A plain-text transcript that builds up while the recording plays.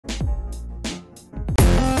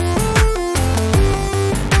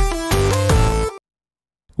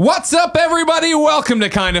What's up, everybody? Welcome to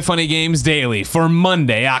Kinda Funny Games Daily for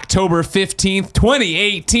Monday, October 15th,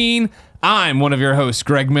 2018. I'm one of your hosts,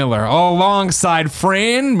 Greg Miller, alongside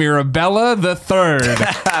Fran Mirabella III.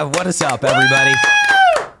 What is up, everybody?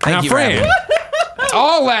 Now, Fran,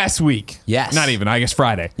 all last week. Yes. Not even, I guess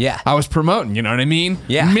Friday. Yeah. I was promoting, you know what I mean?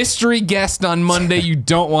 Yeah. Mystery guest on Monday, you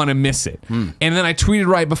don't want to miss it. And then I tweeted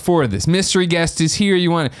right before this, mystery guest is here, you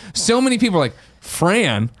want it. So many people are like,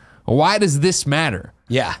 Fran, why does this matter?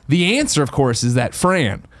 Yeah. The answer, of course, is that,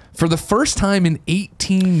 Fran, for the first time in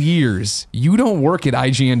 18 years, you don't work at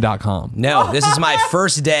IGN.com. No, this is my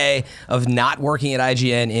first day of not working at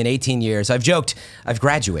IGN in 18 years. I've joked, I've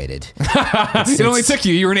graduated. It only took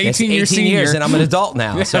you. You were an 18-year senior. 18 years, and I'm an adult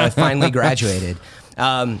now, so I finally graduated.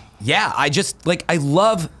 Yeah, I just, like, I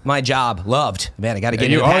love my job. Loved. Man, I got to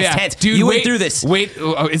get into the past tense. Dude, you went through this. Wait,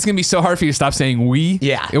 it's going to be so hard for you to stop saying we.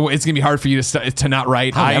 Yeah. It's going to be hard for you to not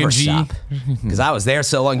write I'll ING. never stop, because I was there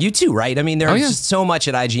so long. You too, right? I mean, there's just so much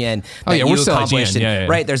at IGN that you accomplished. IGN.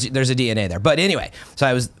 Right, there's a DNA there. But anyway, so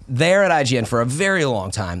I was there at IGN for a very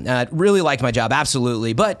long time. I really liked my job,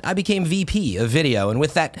 absolutely. But I became VP of video, and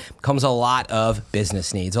with that comes a lot of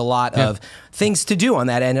business needs, a lot of things to do on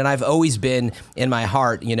that end. And I've always been, in my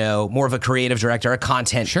heart, you know, more of a creative director, a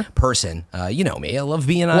content person. You know me. I love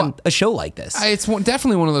being on a show like this. It's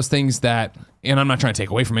definitely one of those things that, and I'm not trying to take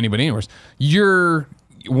away from anybody anyways, you're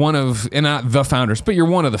one of, and not the founders, but you're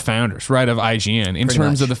one of the founders, right, of IGN in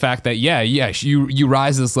terms of the fact that, you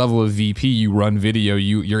rise to this level of VP, you run video,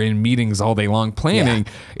 you're in meetings all day long planning.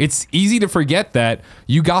 Yeah. It's easy to forget that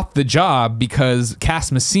you got the job because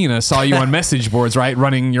Cass Messina saw you on message boards, right,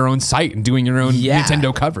 running your own site and doing your own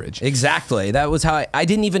Nintendo coverage. Exactly. That was how I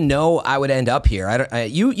didn't even know I would end up here.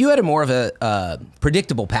 You had a more of a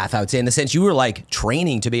predictable path, I would say, in the sense you were like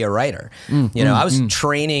training to be a writer. You know, I was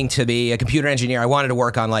training to be a computer engineer. I wanted to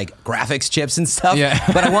work on like graphics chips and stuff,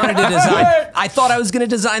 but I wanted to design. I thought I was going to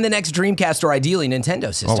design the next Dreamcast or ideally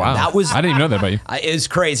Nintendo system. Oh, wow. That was, I didn't even know that about you. It was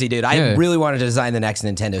crazy, dude. I really wanted to design the next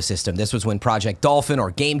Nintendo system. This was when Project Dolphin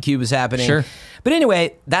or GameCube was happening. Sure. But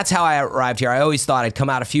anyway, that's how I arrived here. I always thought I'd come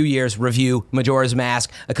out a few years, review Majora's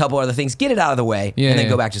Mask, a couple other things, get it out of the way, and then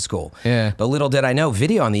go back to school. Yeah. But little did I know,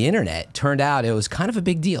 video on the internet turned out it was kind of a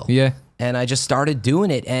big deal. Yeah. And I just started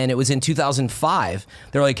doing it, and it was in 2005.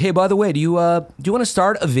 They're like, "Hey, by the way, do you want to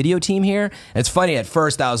start a video team here?" And it's funny. At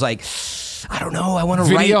first, I was like, "I don't know. I want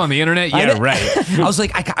to write video on the internet." Yeah, right. I was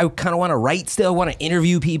like, I kind of want to write still. Want to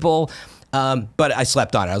interview people. But I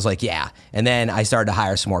slept on it. I was like, yeah. And then I started to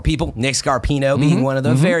hire some more people. Nick Scarpino being one of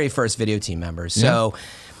the very first video team members. So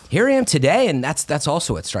here I am today, and that's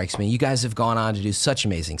also what strikes me. You guys have gone on to do such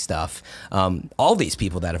amazing stuff. All these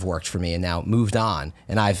people that have worked for me and now moved on,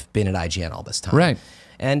 and I've been at IGN all this time. Right.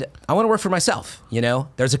 And I want to work for myself, you know?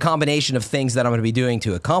 There's a combination of things that I'm going to be doing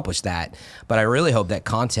to accomplish that, but I really hope that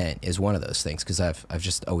content is one of those things because I've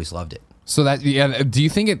just always loved it. So that, do you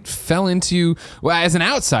think it fell into, well, as an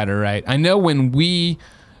outsider, right? I know when we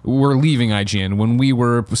were leaving IGN, when we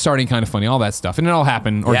were starting Kinda Funny, all that stuff, and it all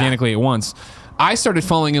happened organically at once, I started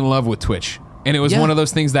falling in love with Twitch. And it was one of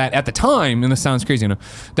those things that at the time, and this sounds crazy, you know,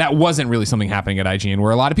 that wasn't really something happening at IGN,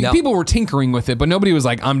 where a lot of people were tinkering with it, but nobody was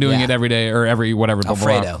like, I'm doing it every day or every whatever.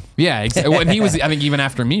 Alfredo. Blah, blah. Yeah, exactly. And he was, I think, even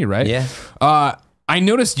after me, right? Yeah. I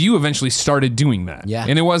noticed you eventually started doing that. Yeah.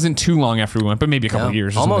 And it wasn't too long after we went, but maybe a couple of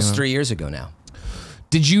years. Almost 3 years ago now.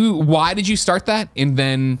 Why did you start that? And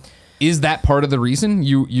then is that part of the reason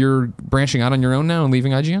you're branching out on your own now and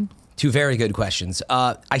leaving IGN? Two very good questions.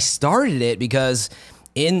 I started it because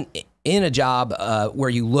in a job where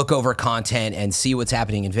you look over content and see what's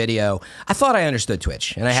happening in video, I thought I understood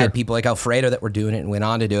Twitch. And I had people like Alfredo that were doing it and went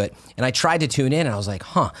on to do it. And I tried to tune in and I was like,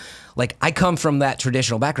 like, I come from that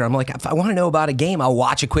traditional background. I'm like, if I want to know about a game, I'll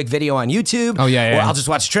watch a quick video on YouTube. Oh, yeah, or I'll just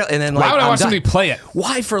watch a trailer. And then, like, why would I watch somebody play it?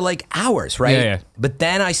 Why for, like, hours, right? Yeah. But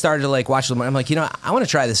then I started to, like, watch them. I'm like, you know, I want to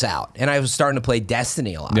try this out. And I was starting to play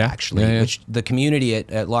Destiny a lot, actually, which the community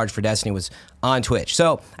at large for Destiny was on Twitch.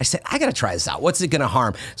 So I said, I got to try this out. What's it going to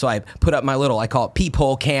harm? So I put up my little, I call it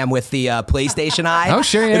peephole cam with the PlayStation eye. Oh,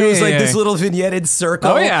 sure, and it was like this little vignetted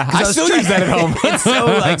circle. Oh, yeah. I still use that at home. It's so,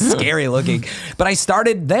 like, scary looking. But I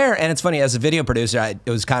started there, and it's funny, as a video producer,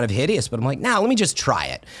 it was kind of hideous, but I'm like, let me just try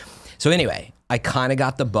it. So anyway, I kind of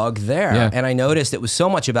got the bug there, and I noticed it was so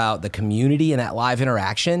much about the community and that live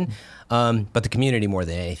interaction, but the community more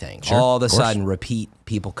than anything. All of a sudden, repeat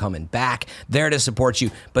people coming back, there to support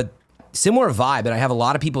you, but similar vibe. And I have a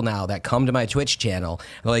lot of people now that come to my Twitch channel,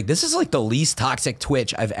 and they're like, this is like the least toxic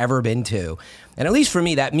Twitch I've ever been to. And at least for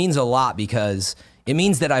me, that means a lot because it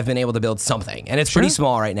means that I've been able to build something, and it's pretty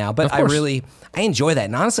small right now, but I enjoy that.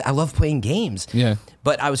 And honestly, I love playing games. Yeah.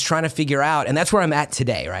 But I was trying to figure out, and that's where I'm at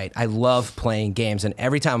today, right? I love playing games, and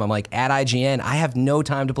every time I'm like at IGN, I have no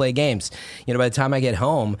time to play games. You know, by the time I get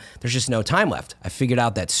home, there's just no time left. I figured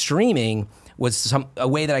out that streaming was a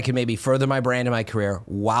way that I could maybe further my brand and my career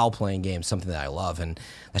while playing games, something that I love, and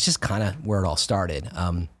that's just kind of where it all started.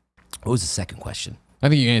 What was the second question? I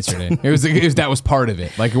think you answered it. That was part of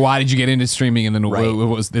it. Like, why did you get into streaming, and then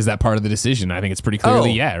is that part of the decision? I think it's pretty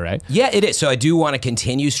clearly right? Yeah, it is. So I do want to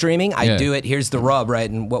continue streaming. I do it. Here's the rub, right?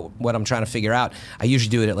 And what I'm trying to figure out, I usually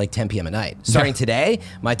do it at like 10 p.m. at night. Starting today,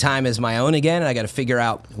 my time is my own again, and I got to figure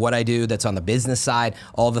out what I do that's on the business side,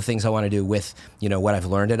 all the things I want to do with, you know, what I've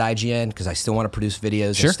learned at IGN, because I still want to produce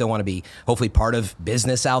videos. I still want to be hopefully part of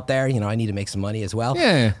business out there. You know, I need to make some money as well.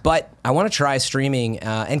 Yeah. But I want to try streaming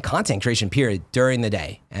and content creation, period, during the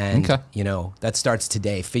day. And, you know, that starts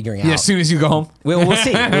today, figuring out. Yeah, as soon as you go home. We'll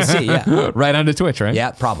see. We'll see, yeah. Right onto Twitch, right?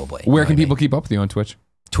 Yeah, probably. Where can people keep up with you on Twitch?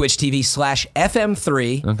 Twitch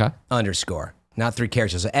TV/FM3 _ Not 3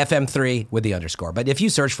 characters, so FM3 with the underscore. But if you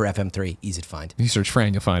search for FM3, easy to find. If you search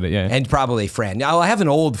Fran, you'll find it, yeah. And probably Fran. Now, I have an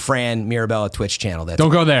old Fran Mirabella Twitch channel.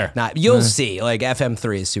 Don't go there. You'll see. Like,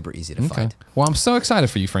 FM3 is super easy to find. Well, I'm so excited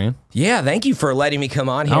for you, Fran. Yeah, thank you for letting me come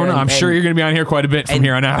on here. I don't know. I'm sure you're going to be on here quite a bit from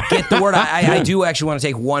here on out. Get the word. I do actually want to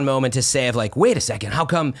take one moment to say, wait a second, how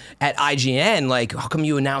come at IGN, like, how come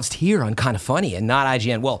you announced here on Kinda Funny and not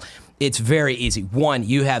IGN? Well, it's very easy. One,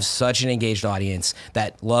 you have such an engaged audience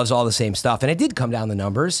that loves all the same stuff. And it did come down the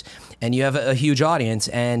numbers, and you have a huge audience.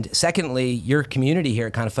 And secondly, your community here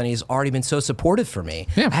at Kinda Funny has already been so supportive for me.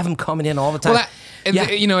 Yeah. I have them coming in all the time.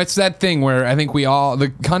 Well, you know, it's that thing where I think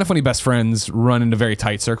the Kinda Funny best friends run in a very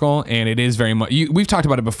tight circle, and it is very much, we've talked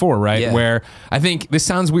about it before, right? Yeah. Where I think, this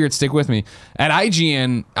sounds weird, stick with me. At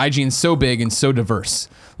IGN's so big and so diverse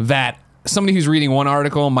that somebody who's reading one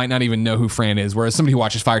article might not even know who Fran is, whereas somebody who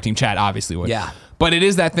watches Fireteam Chat obviously would. Yeah. But it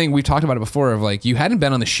is that thing, we've talked about it before, of like, you hadn't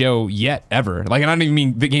been on the show yet, ever. Like, and I don't even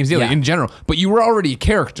mean the Games Daily in general, but you were already a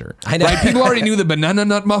character. I know. Right? People already knew the banana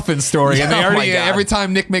nut muffin story, and they already, every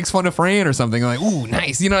time Nick makes fun of Fran or something, like, ooh,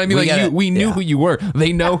 nice. You know what I mean? We knew who you were.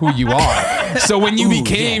 They know who you are. So when you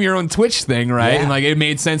became your own Twitch thing, right? And like, it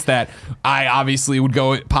made sense that I obviously would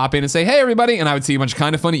go pop in and say, hey, everybody, and I would see a bunch of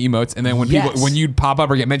Kinda Funny emotes, and then when when you'd pop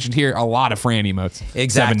up or get mentioned here, a lot of Fran emotes.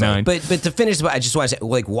 Exactly. 7-9. But to finish, I just want to say,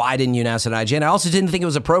 like, why didn't you announce it on IGN? I also didn't think it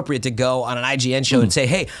was appropriate to go on an IGN show and say,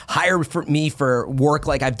 hey, hire me for work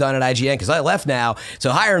like I've done at IGN, because I left now,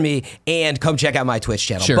 so hire me and come check out my Twitch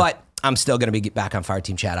channel. Sure. But I'm still going to be back on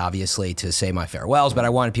Fireteam Chat, obviously, to say my farewells, but I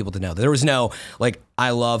wanted people to know that there was no, like, I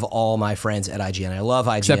love all my friends at IGN. I love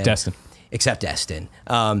IGN. Except Destin.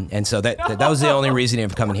 And so that was the only reason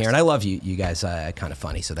of coming here. And I love you guys, Kinda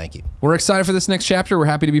Funny, so thank you. We're excited for this next chapter. We're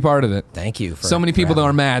happy to be part of it. Thank you. So many people that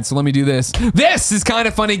are mad, so let me do this. This is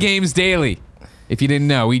Kinda Funny Games Daily. If you didn't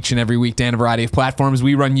know, each and every weekday on a variety of platforms,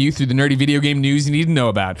 we run you through the nerdy video game news you need to know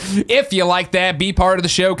about. If you like that, be part of the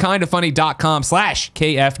show,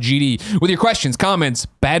 kindafunny.com/KFGD, with your questions, comments,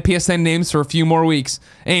 bad PSN names for a few more weeks,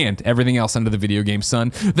 and everything else under the video game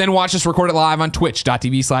sun. Then watch us record it live on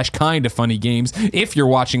twitch.tv/kindafunnygames. If you're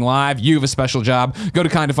watching live, you have a special job. Go to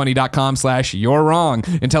kindafunny.com/you're wrong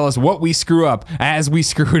and tell us what we screw up as we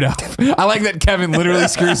screwed up. I like that Kevin literally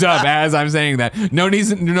screws up as I'm saying that. No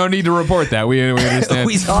need to report that. We understand.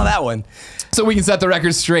 We saw that one. So we can set the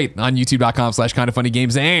record straight on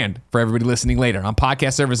youtube.com/kindafunnygames, and for everybody listening later on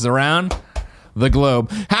podcast services around the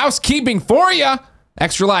globe. Housekeeping for you.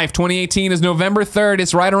 Extra Life 2018 is November 3rd.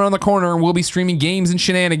 It's right around the corner, and we'll be streaming games and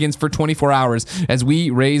shenanigans for 24 hours as we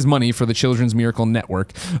raise money for the Children's Miracle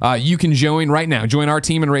Network. You can join right now. Join our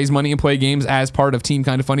team and raise money and play games as part of Team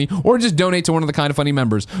Kinda Funny, or just donate to one of the Kinda Funny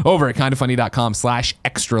members over at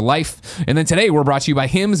kindafunny.com/extralife. And then today we're brought to you by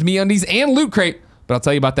Hims, MeUndies, and Loot Crate, but I'll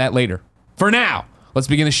tell you about that later. For now, let's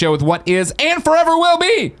begin the show with what is and forever will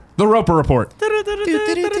be the Roper Report.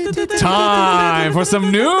 Time for some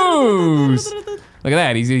news. Look at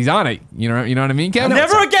that. He's on it. You know what I mean, Kevin?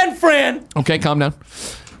 Never again, Fran. Okay, calm down.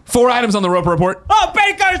 4 items on the Roper Report. Oh,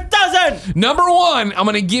 Baker's dozen. Number 1, I'm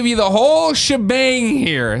going to give you the whole shebang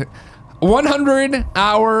here.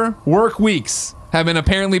 100-hour work weeks have been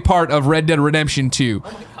apparently part of Red Dead Redemption 2.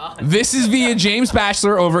 Oh my God. This is via James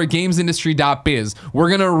Batchelor over at gamesindustry.biz. We're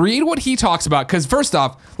going to read what he talks about, because first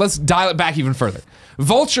off, let's dial it back even further.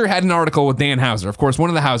 Vulture had an article with Dan Houser, of course,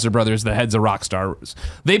 one of the Houser brothers, the heads of Rockstar.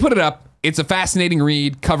 They put it up. It's a fascinating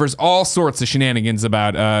read, covers all sorts of shenanigans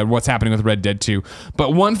about what's happening with Red Dead 2.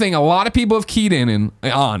 But one thing a lot of people have keyed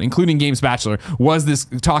on, including Games Batchelor, was this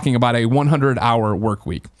talking about a 100-hour work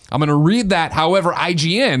week. I'm going to read that. However,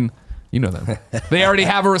 IGN You know them. They already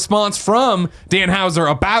have a response from Dan Houser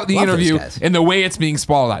about the interview and the way it's being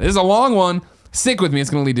spalled out. This is a long one. Stick with me. It's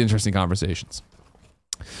going to lead to interesting conversations.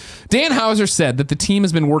 Dan Houser said that the team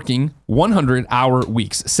has been working 100-hour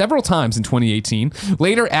weeks several times in 2018,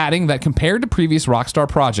 later adding that compared to previous Rockstar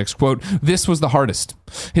projects, quote, this was the hardest.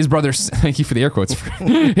 His brother, thank you for the air quotes.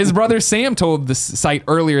 His brother Sam told the site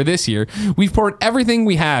earlier this year, we've poured everything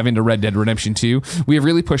we have into Red Dead Redemption 2. We have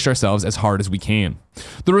really pushed ourselves as hard as we can.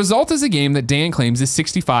 The result is a game that Dan claims is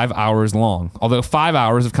 65 hours long, although 5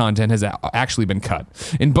 hours of content has actually been cut,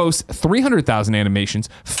 and boasts 300,000 animations,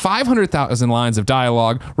 500,000 lines of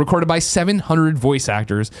dialogue, recorded by 700 voice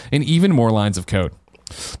actors, and even more lines of code.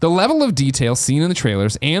 The level of detail seen in the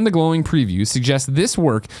trailers and the glowing previews suggests this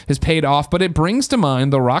work has paid off, but it brings to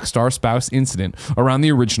mind the Rockstar spouse incident around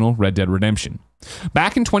the original Red Dead Redemption.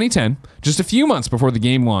 Back in 2010, just a few months before the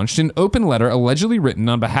game launched, an open letter allegedly written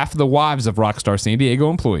on behalf of the wives of Rockstar San Diego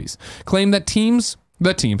employees claimed that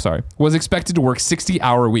the team was expected to work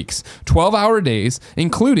 60-hour weeks, 12-hour days,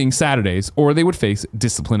 including Saturdays, or they would face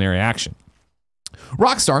disciplinary action.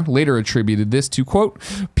 Rockstar later attributed this to, quote,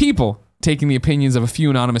 people taking the opinions of a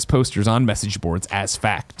few anonymous posters on message boards as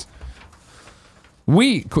fact.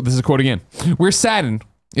 This is a quote again, we're saddened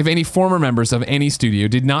if any former members of any studio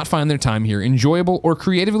did not find their time here enjoyable or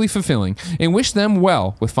creatively fulfilling, and wish them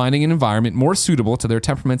well with finding an environment more suitable to their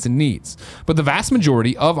temperaments and needs. But the vast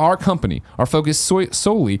majority of our company are focused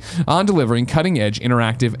solely on delivering cutting-edge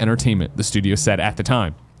interactive entertainment, the studio said at the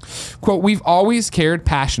time. Quote, we've always cared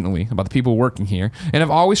passionately about the people working here and have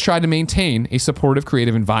always tried to maintain a supportive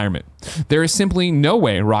creative environment. There is simply no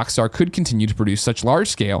way Rockstar could continue to produce such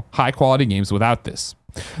large-scale, high-quality games without this.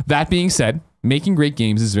 That being said, making great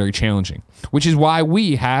games is very challenging, which is why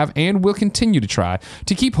we have and will continue to try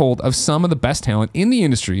to keep hold of some of the best talent in the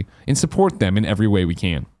industry and support them in every way we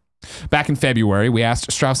can. Back in February, we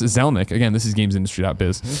asked Strauss Zelnick, again, this is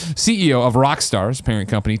gamesindustry.biz, CEO of Rockstar's parent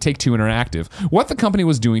company, Take-Two Interactive, what the company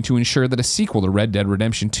was doing to ensure that a sequel to Red Dead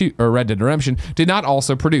Redemption did not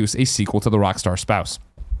also produce a sequel to the Rockstar spouse.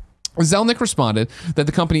 Zelnick responded that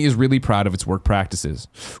the company is really proud of its work practices.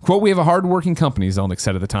 Quote, we have a hard-working company, Zelnick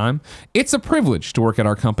said at the time. It's a privilege to work at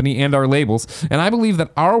our company and our labels, and I believe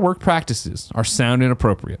that our work practices are sound and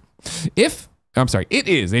appropriate. It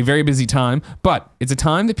is a very busy time, but it's a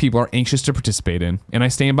time that people are anxious to participate in, and I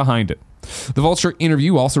stand behind it. The Vulture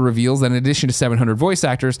interview also reveals that in addition to 700 voice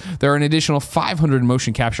actors, there are an additional 500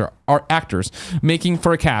 motion capture actors, making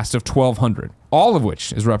for a cast of 1,200, all of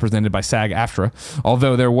which is represented by SAG-AFTRA,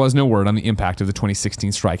 although there was no word on the impact of the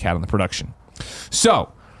 2016 strike had on the production.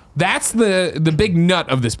 So, that's the big nut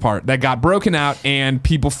of this part that got broken out and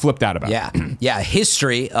people flipped out about. Yeah,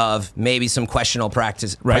 history of maybe some questionable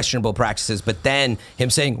practices, but then him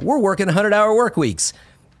saying, we're working 100-hour work weeks.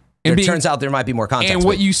 It turns out there might be more context. And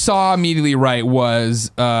what you saw immediately, right,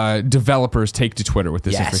 was developers take to Twitter with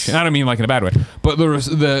this information. I don't mean like in a bad way, but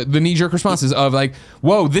the knee-jerk responses of like,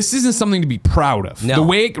 whoa, this isn't something to be proud of. No. The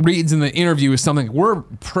way it reads in the interview is something, we're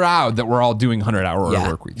proud that we're all doing 100-hour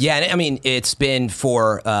work weeks. Yeah, I mean, it's been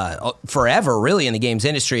for forever, really, in the games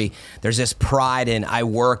industry. There's this pride in, I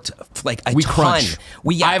worked like a ton. Crunch.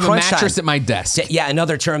 I have a mattress at my desk. Yeah,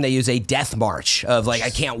 another term they use, a death march, of like,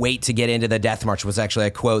 I can't wait to get into the death march, was actually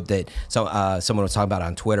a quote that someone was talking about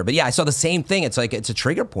on Twitter. But yeah, I saw the same thing. It's like, it's a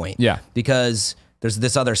trigger point. Yeah. Because there's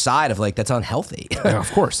this other side of like, that's unhealthy. Yeah,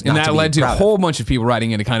 of course. And that led to a whole bunch of people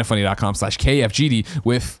writing into kindoffunny.com/KFGD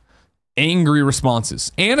with angry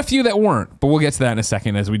responses. And a few that weren't. But we'll get to that in a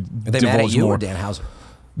second as we divulge mad at you more. Or Dan Houser?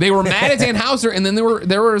 They were mad at Dan Houser, and then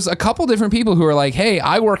there was a couple different people who were like, hey,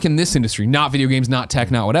 I work in this industry, not video games, not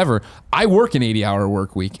tech, not whatever. I work an 80-hour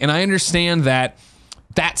work week. And I understand that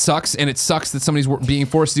sucks, and it sucks that somebody's being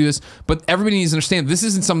forced to do this, but everybody needs to understand this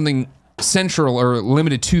isn't something central or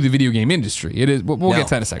limited to the video game industry. It is. We'll get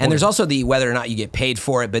to that in a second. And there's also the whether or not you get paid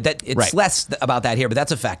for it, but it's less about that here, but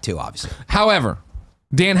that's a fact too, obviously. However,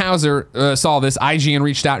 Dan Houser saw this. IGN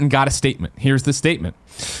reached out and got a statement. Here's the statement.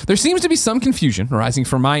 There seems to be some confusion arising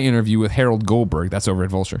from my interview with Harold Goldberg, that's over at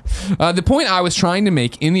Vulture. The point I was trying to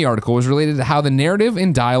make in the article was related to how the narrative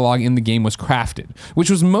and dialogue in the game was crafted, which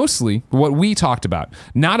was mostly what we talked about,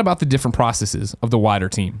 not about the different processes of the wider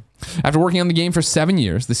team. After working on the game for 7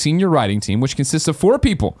 years, the senior writing team, which consists of 4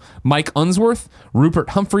 people, Mike Unsworth, Rupert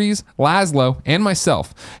Humphreys, Laszlo, and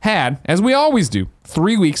myself, had, as we always do,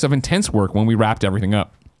 3 weeks of intense work when we wrapped everything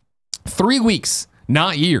up. 3 weeks,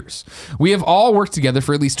 not years. We have all worked together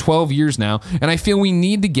for at least 12 years now, and I feel we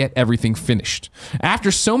need to get everything finished.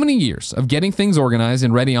 After so many years of getting things organized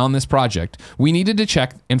and ready on this project, we needed to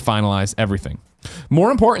check and finalize everything.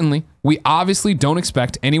 More importantly, we obviously don't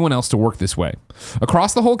expect anyone else to work this way.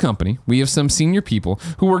 Across the whole company, we have some senior people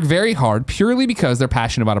who work very hard purely because they're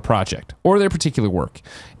passionate about a project or their particular work.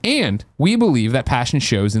 And we believe that passion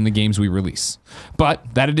shows in the games we release. But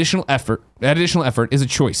that additional effort is a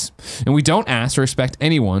choice. And we don't ask or expect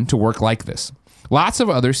anyone to work like this. Lots of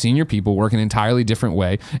other senior people work an entirely different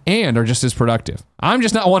way and are just as productive. I'm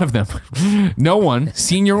just not one of them. No one,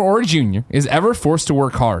 senior or junior, is ever forced to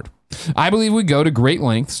work hard. I believe we go to great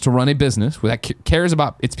lengths to run a business that cares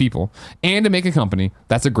about its people and to make a company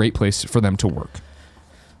that's a great place for them to work.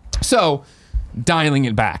 So, dialing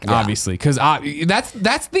it back, obviously, because that's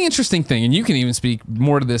the interesting thing, and you can even speak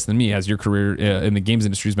more to this than me, as your career in the games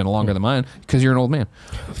industry has been longer than mine, because you're an old man.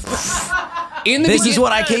 This is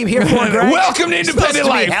what I came here for, Greg. Welcome to independent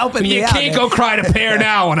life. You can't go cry to Pear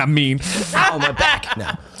now when I'm mean. Ow, my back.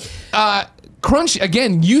 No. Crunch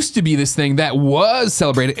again used to be this thing that was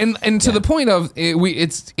celebrated, and to the point of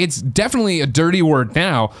it's definitely a dirty word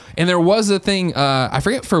now. And there was a thing I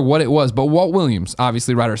forget for what it was, but Walt Williams,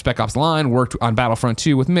 obviously writer of Spec Ops: The Line, worked on Battlefront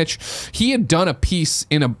 2 with Mitch. He had done a piece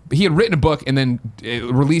he had written a book and then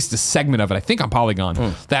released a segment of it, I think on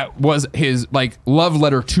Polygon, that was his like love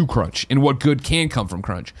letter to Crunch and what good can come from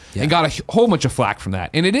Crunch, and got a whole bunch of flack from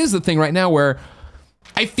that. And it is the thing right now where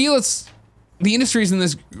I feel the industry is in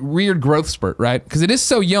this weird growth spurt, right? Because it is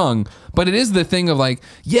so young, but it is the thing of like,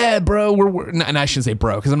 yeah, bro, and I shouldn't say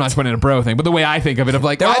bro, because I'm not putting in a bro thing, but the way I think of it, of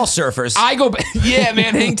like, they're all surfers. I go, yeah,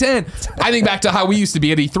 man, hang 10. I think back to how we used to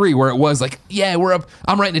be at E3, where it was like, yeah, we're up,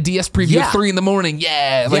 I'm writing a DS preview at 3 in the morning,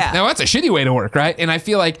 now that's a shitty way to work, right? And I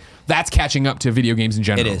feel like that's catching up to video games in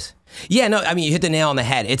general. It is. Yeah, no, I mean, you hit the nail on the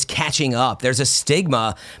head. It's catching up. There's a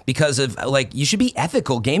stigma because of, like, you should be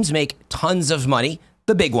ethical. Games make tons of money.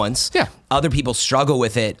 The big ones. Yeah. Other people struggle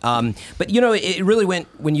with it. But, you know, it really went,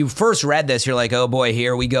 when you first read this, you're like, oh boy,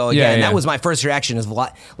 here we go again. That was my first reaction is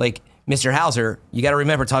like, Mr. Hauser, you got to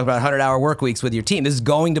remember, talking about 100-hour work weeks with your team. This is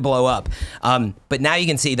going to blow up. But now you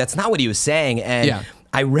can see that's not what he was saying. And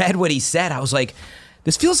I read what he said. I was like,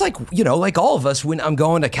 this feels like, you know, like all of us when I'm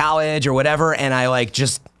going to college or whatever, and I like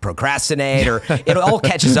just procrastinate or it all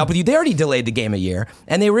catches up with you. They already delayed the game a year,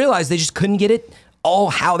 and they realized they just couldn't get it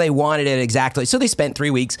all how they wanted it exactly. So they spent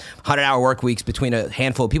 3 weeks, 100-hour work weeks between a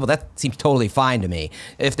handful of people. That seems totally fine to me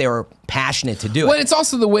if they were passionate to do it. Well, it's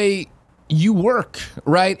also the way you work,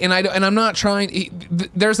 right? And I'm not trying.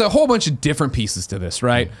 There's a whole bunch of different pieces to this,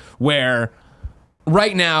 right? Where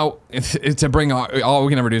right now, to bring all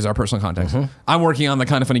we can ever do is our personal context. I'm working on the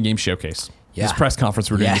Kind of Funny Games Showcase. This press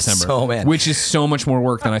conference we're doing in December, which is so much more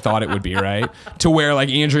work than I thought it would be, right? To where like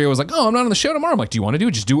Andrea was like, oh, I'm not on the show tomorrow. I'm like, do you want to do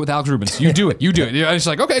it? Just do it with Alex Rubens. You do it. You do it. And she's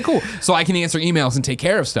like, okay, cool. So I can answer emails and take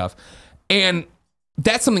care of stuff. And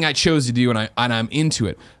that's something I chose to do, and I'm into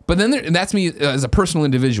it. But then that's me as a personal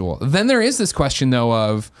individual. Then there is this question, though,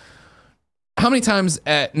 of how many times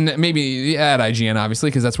maybe at IGN, obviously,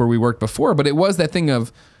 because that's where we worked before, but it was that thing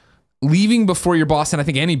of leaving before your boss, and I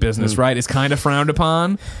think any business, right, is kind of frowned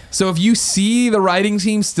upon. So if you see the writing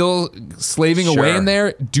team still slaving away in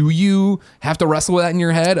there, do you have to wrestle with that in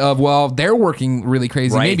your head of, well, they're working really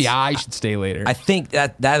crazy. Right. Maybe I should stay later. I think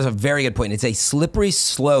that is a very good point. It's a slippery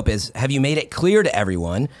slope. Have you made it clear to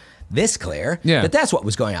everyone, this clear, that that's what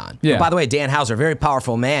was going on? Yeah. By the way, Dan Houser, very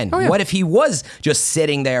powerful man. Oh, yeah. What if he was just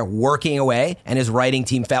sitting there working away and his writing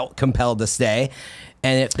team felt compelled to stay?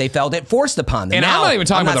 And if they felt it forced upon them. And now, I'm not even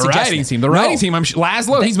talking about the writing team. The writing team,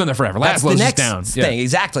 Laszlo, he's been there forever. Laszlo's just down. Thing.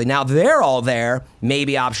 Exactly. Now they're all there,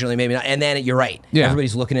 maybe optionally, maybe not. And then you're right. Yeah.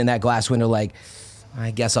 Everybody's looking in that glass window like, I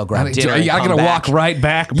guess I'll grab dinner. I got to walk right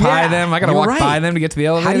back by them. I got to walk by them to get to the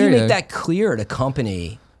elevator. How do you make that clear to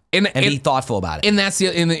company? And be thoughtful about it. And that's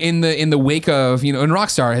in the wake of, you know, and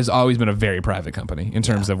Rockstar has always been a very private company in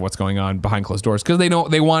terms of what's going on behind closed doors, because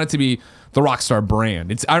they want it to be the Rockstar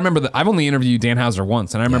brand. I remember I've only interviewed Dan Houser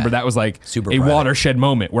once, and I remember that was like super watershed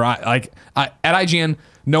moment where I at IGN,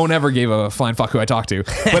 no one ever gave a flying fuck who I talked to,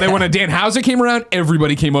 but then when a Dan Houser came around,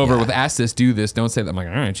 everybody came over with ask this, do this, don't say that. I'm like,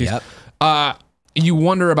 all right, geez. You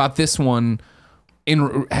wonder about this one.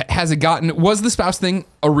 Was the spouse thing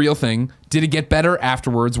a real thing? Did it get better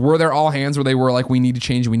afterwards? Were there all hands where they were like, we need to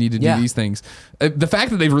change, we need to do these things? The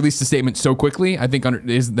fact that they've released a statement so quickly, I think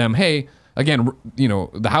is them, hey, again, you know,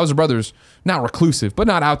 the Houser brothers, not reclusive, but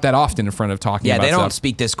not out that often in front of talking about stuff. Yeah, they don't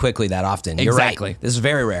speak this quickly that often. You're exactly. Right. This is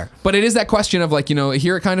very rare. But it is that question of like, you know,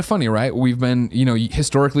 here at Kind of Funny, right? We've been, you know,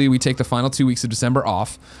 historically we take the final 2 weeks of December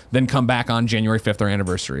off, then come back on January 5th, our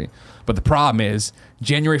anniversary. But the problem is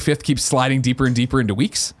January 5th keeps sliding deeper and deeper into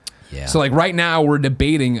weeks. Yeah. So like right now we're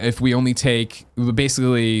debating if we only take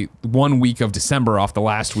basically 1 week of December off the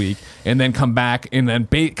last week and then come back and then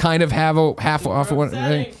kind of have a half off of one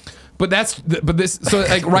thing. but this, so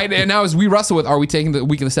like right now as we wrestle with, are we taking the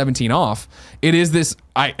week of the 17 off? It is this,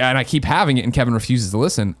 I keep having it and Kevin refuses to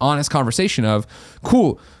listen, honest conversation of,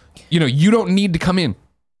 cool, you don't need to come in.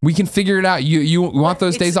 We can figure it out. You want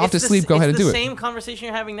those days off to sleep, go ahead and do it. It's the same conversation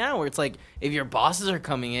you're having now where it's like, if your bosses are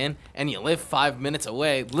coming in and you live 5 minutes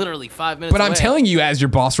away, literally 5 minutes away. But I'm telling you as your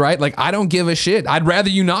boss, right? Like, I don't give a shit. I'd rather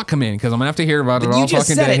you not come in because I'm going to have to hear about it all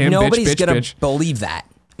fucking day. Nobody's going to believe that.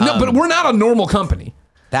 No, but we're not a normal company.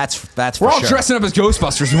 That's for we're all sure. dressing up as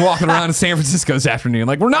Ghostbusters and walking around in San Francisco this afternoon.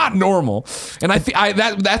 Like, we're not normal. And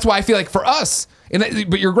that's why I feel like for us,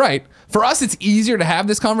 but you're right. For us, it's easier to have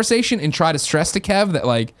this conversation and try to stress to Kev that,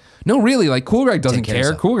 like, no, really, like, Cool Greg doesn't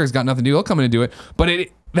care. Cool Greg's got nothing to do. He'll come in and do it. But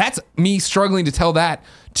that's me struggling to tell that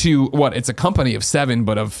to it's a company of 7,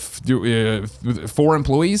 but of 4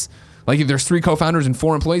 employees. Like, if there's 3 co-founders and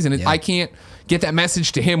 4 employees, and I can't get that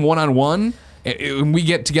message to him one-on-one. And we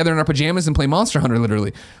get together in our pajamas and play Monster Hunter,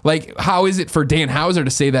 literally. Like, how is it for Dan Houser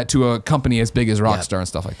to say that to a company as big as Rockstar and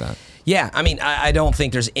stuff like that? Yeah, I mean, I don't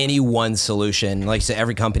think there's any one solution. Like I said,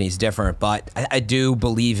 every company is different, but I do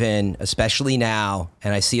believe in, especially now,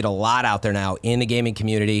 and I see it a lot out there now in the gaming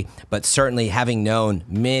community, but certainly having known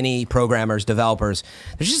many programmers, developers,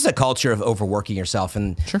 there's just a culture of overworking yourself.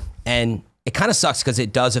 And it kind of sucks because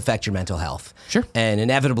it does affect your mental health. Sure. And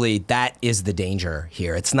inevitably, that is the danger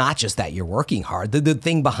here. It's not just that you're working hard. The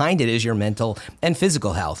thing behind it is your mental and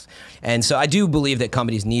physical health. And so I do believe that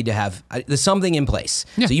companies need to have there's something in place.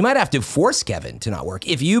 Yeah. So you might have to force Kevin to not work.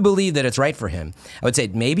 If you believe that it's right for him, I would say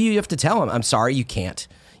maybe you have to tell him, I'm sorry, you can't.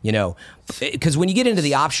 Because when you get into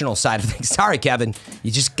the optional side of things, sorry, Kevin, you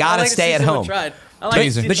just got to stay at home. But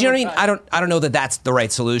you know what I mean? I don't know that that's the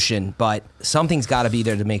right solution, but something's got to be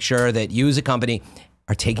there to make sure that you as a company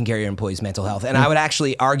are taking care of your employees' mental health. And I would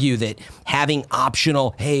actually argue that having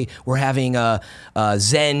optional, hey, we're having a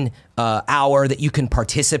Zen hour that you can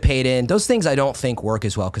participate in, those things I don't think work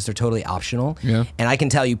as well because they're totally optional. Yeah. And I can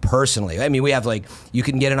tell you personally, I mean, we have you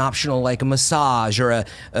can get an optional like a massage or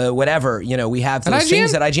a whatever, we have those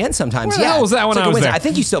things at IGN sometimes. Where the hell was that when I was there? I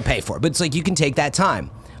think you still pay for it, but it's like you can take that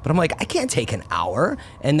time. But I'm like, I can't take an hour,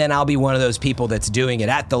 and then I'll be one of those people that's doing it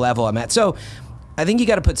at the level I'm at. So I think you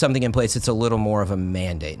got to put something in place that's a little more of a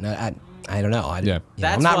mandate. And I don't know.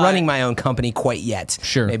 I'm not running my own company quite yet.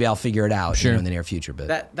 Sure. Maybe I'll figure it out in the near future.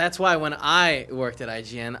 But that's why when I worked at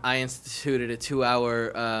IGN, I instituted a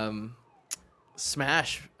 2-hour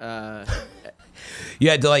Smash. You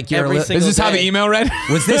had to is this how the email read?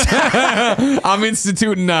 Was this? I'm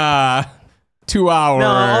instituting 2 hours. No,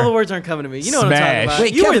 all the words aren't coming to me. You know what I'm talking about.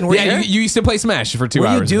 Wait, Kevin, you used to play Smash for 2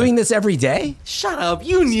 hours. Were you doing this every day? Shut up.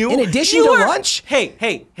 You knew. In addition to lunch?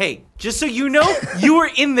 Hey. Just so you know, you were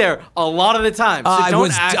in there a lot of the time. So I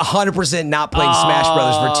was 100% not playing Smash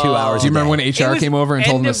Brothers for 2 hours. Do you remember when HR came over and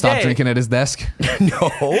told him to stop drinking at his desk?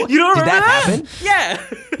 No. You don't remember Did that happen? Yeah.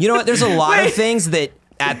 You know what? There's a lot of things that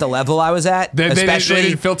at the level I was at, especially they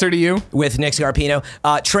didn't filter to you with Nick Scarpino,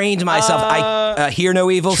 trained myself. I hear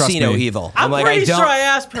no evil, see no evil. I'm pretty sure I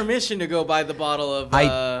asked permission to go buy the bottle of.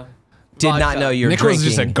 I did not know you were drinking. Nicholas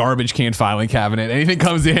is just a garbage can filing cabinet. Anything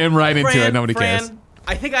comes to him right into it. Nobody cares.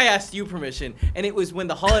 I think I asked you permission, and it was when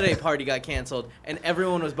the holiday party got canceled, and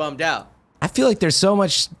everyone was bummed out. I feel like there's so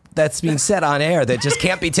much that's being said on air that just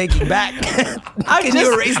can't be taken back. Can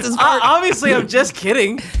you erase this part? Obviously, I'm just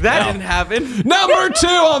kidding. That didn't happen. Number 2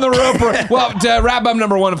 on the rope. Well, to wrap up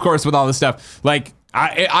number 1, of course, with all this stuff. Like,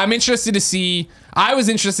 I'm interested to see. I was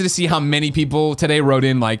interested to see how many people today wrote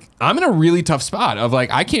in like, I'm in a really tough spot of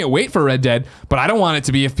like, I can't wait for Red Dead, but I don't want it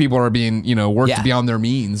to be if people are being, worked beyond their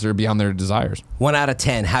means or beyond their desires. 1 out of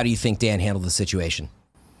 10. How do you think Dan handled the situation?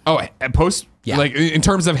 Oh, post. Yeah. Like in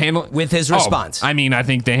terms of handling with his response. I mean, I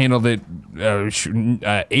think they handled it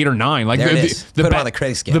 8 or 9. Like there it is. Put it on the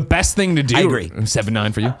critic scale. The best thing to do. I agree.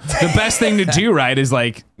 7-9 for you. The best thing to do, right, is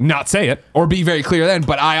like not say it or be very clear then.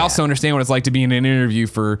 But I also understand what it's like to be in an interview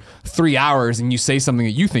for 3 hours and you say something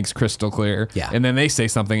that you think's crystal clear. Yeah. And then they say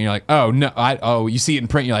something and you're like, oh no, you see it in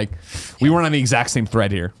print. You're like, we weren't on the exact same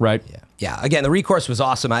thread here, right? Yeah. Yeah. Again, the recourse was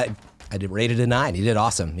awesome. I rated a 9. He did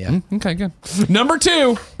awesome. Yeah. Okay, good. Number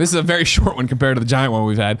 2. This is a very short one compared to the giant one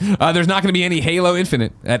we've had. There's not going to be any Halo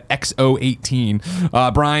Infinite at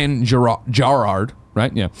XO18. Brian Gerard,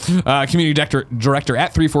 right? Yeah. Community director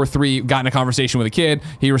at 343 got in a conversation with a kid.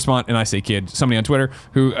 He responded, and I say kid, somebody on Twitter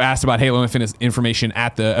who asked about Halo Infinite information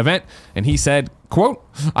at the event, and he said, quote,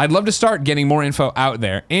 "I'd love to start getting more info out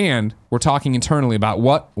there, and we're talking internally about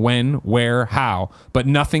what, when, where, how, but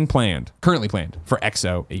nothing currently planned for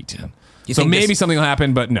XO18. So maybe something will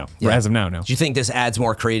happen, but no. As of now, no. Do you think this adds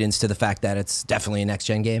more credence to the fact that it's definitely a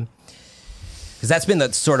next-gen game? Because that's been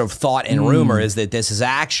the sort of thought and rumor is that this is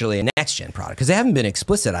actually a next gen product. Because they haven't been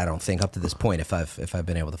explicit, I don't think, up to this point. If I've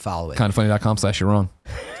been able to follow it. Kindoffunny.com/you're wrong.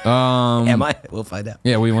 Am I? We'll find out.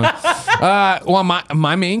 Yeah, we went. Well,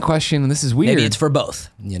 my main question, and this is weird. Maybe it's for both.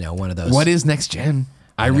 You know, one of those. What is next gen?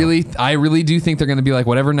 I really do think they're going to be like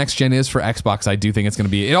whatever next gen is for Xbox. I do think it's going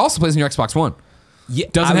to be. It also plays in your Xbox One. Yeah,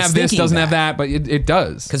 doesn't have this, doesn't have that, but it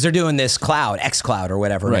does. Because they're doing this cloud, xCloud or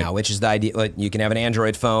whatever now, which is the idea. Like you can have an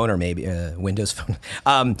Android phone or maybe a Windows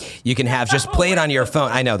phone. You can have just play it on your phone.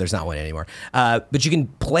 I know there's not one anymore, but you can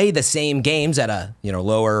play the same games at a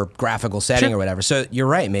lower graphical setting or whatever. So you're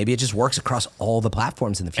right. Maybe it just works across all the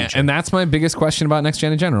platforms in the future. And that's my biggest question about next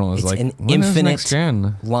gen in general. Is it's like an infinite next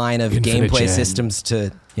gen line of gameplay systems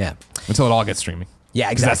to until it all gets streaming. Yeah,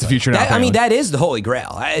 exactly. That's the future now. I mean, that is the holy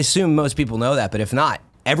grail. I assume most people know that, but if not,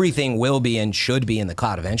 everything will be and should be in the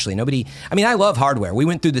cloud eventually. I love hardware. We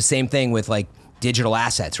went through the same thing with like digital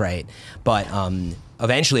assets, right? But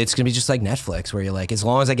eventually it's going to be just like Netflix where you're like, as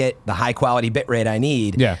long as I get the high quality bitrate I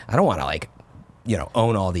need, I don't want to like,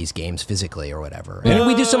 own all these games physically or whatever. And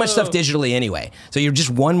we do so much stuff digitally anyway. So you're just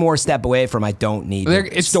one more step away from I don't need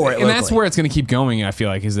to store it locally. And that's where it's going to keep going, I feel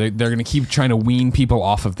like, is they're going to keep trying to wean people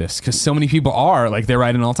off of this because so many people are like, they're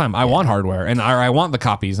writing all the time. I want hardware and I want the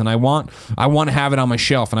copies and I want to have it on my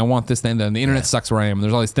shelf and I want this, and the internet sucks where I am. And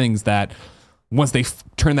there's all these things that once they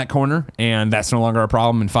turn that corner and that's no longer a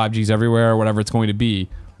problem and 5G's everywhere or whatever it's going to be,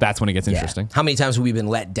 that's when it gets interesting. How many times have we been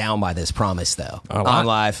let down by this promise, though? On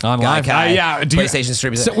live, PlayStation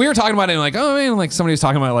streaming. So we were talking about it, and like, oh man, like somebody was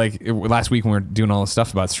talking about like last week when we were doing all this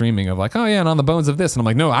stuff about streaming of like, oh yeah, and on the bones of this, and I'm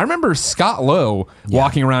like, no, I remember Scott Lowe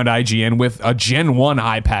walking around IGN with a Gen 1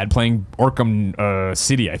 iPad playing Arkham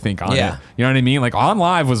City, I think, on it. You know what I mean? Like on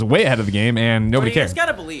live was way ahead of the game, and nobody cared. You just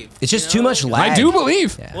gotta believe. It's just too much lag. I do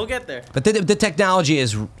believe. We'll get there. But the technology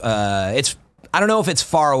is, it's. I don't know if it's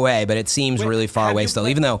far away, but it seems really far away still,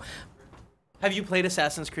 even though. Have you played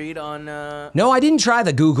Assassin's Creed on? No, I didn't try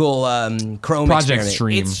the Google Chrome Project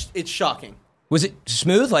experiment. Stream. It's shocking. Was it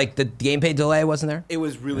smooth? Like the gameplay delay wasn't there? It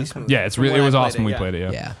was really smooth. Yeah, it was awesome. We played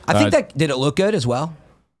it. Yeah. I think did it look good as well?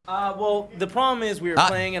 Well, the problem is we were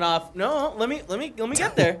playing it off. No, let me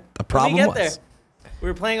get there. The problem was we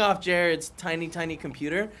were playing off Jared's tiny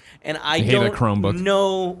computer, and I hate a don't Chromebook.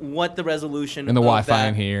 know what the resolution and the of Wi-Fi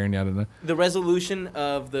in here and yada. The resolution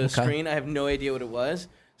of the screen, I have no idea what it was.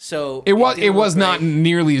 So it was not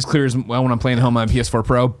nearly as clear as when I'm playing at home on PS4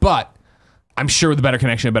 Pro, but I'm sure with a better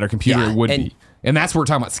connection, a better computer, it would be. And that's where we're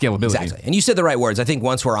talking about scalability. Exactly. And you said the right words. I think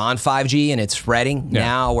once we're on 5G and it's spreading,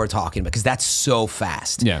 now we're talking, because that's so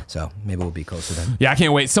fast. Yeah. So maybe we'll be closer then. Yeah, I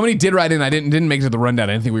can't wait. Somebody did write in, I didn't make it to the rundown,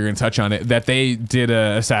 I didn't think we were going to touch on it, that they did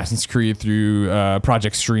Assassin's Creed through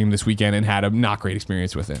Project Stream this weekend and had a not great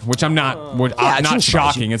experience with it, which I'm not, not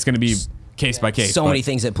shocking. It's going to be case by case. So many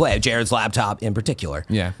things at play. Jared's laptop in particular.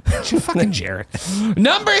 Yeah. Fucking Jared.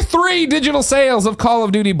 Number 3, digital sales of Call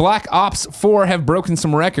of Duty Black Ops 4 have broken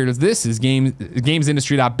some records. This is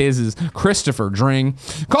GamesIndustry.biz's Christopher Dring.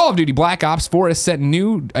 Call of Duty Black Ops 4 has set a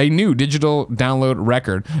new digital download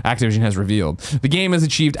record, Activision has revealed. The game has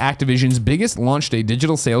achieved Activision's biggest launch day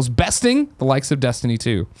digital sales, besting the likes of Destiny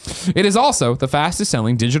 2. It is also the fastest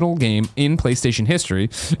selling digital game in PlayStation history.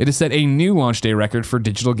 It has set a new launch day record for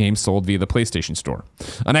digital games sold via the PlayStation Store.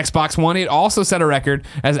 On Xbox One, it also set a record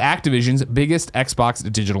as Activision's biggest Xbox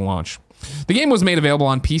digital launch. The game was made available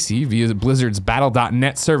on PC via Blizzard's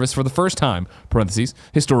Battle.net service for the first time. (Parentheses.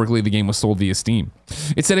 Historically, the game was sold via Steam.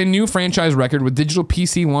 It set a new franchise record with digital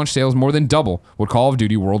PC launch sales more than double what Call of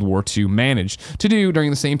Duty World War II managed to do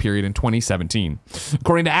during the same period in 2017.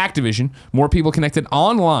 According to Activision, more people connected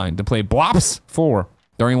online to play BLOPS 4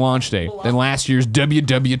 during launch day than last year's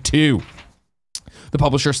WW2. The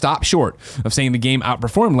publisher stopped short of saying the game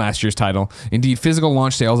outperformed last year's title. Indeed, physical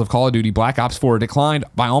launch sales of Call of Duty Black Ops 4 declined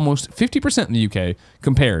by almost 50% in the UK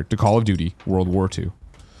compared to Call of Duty World War II.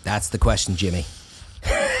 That's the question, Jimmy.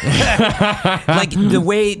 Like the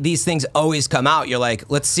way these things always come out, you're like,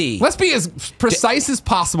 let's see. Let's be as precise as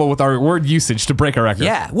possible with our word usage to break a record.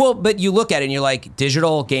 Yeah, well, but you look at it and you're like,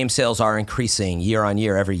 digital game sales are increasing year on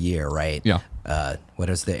year, every year, right? Yeah. What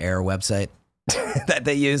is the Air website that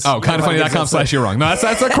they use? Oh, kindoffunny.com/you're wrong. No,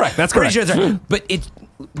 that's correct. That's correct. Sure right. But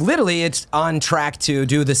it's on track to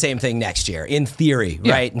do the same thing next year, in theory,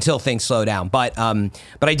 right? Until things slow down. But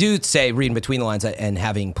I do say, reading between the lines and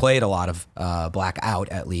having played a lot of Blackout,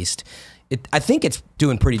 at least, I think it's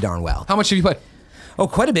doing pretty darn well. How much have you played? Oh,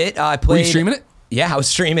 quite a bit. I played. Were you streaming it? Yeah, I was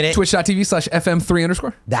streaming it.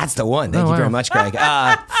 Twitch.tv/FM3_. That's the one. Thank you very much, Greg.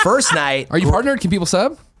 First night. Are you partnered? Can people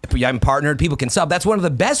sub? I'm partnered. People can sub. That's one of the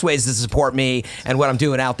best ways to support me and what I'm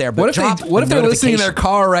doing out there. But what if they're listening in their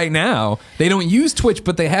car right now? They don't use Twitch,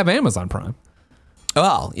 but they have Amazon Prime.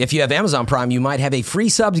 Well, if you have Amazon Prime, you might have a free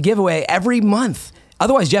subs giveaway every month.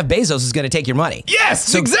 Otherwise, Jeff Bezos is going to take your money.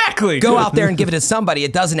 Yes, exactly. Go out there and give it to somebody.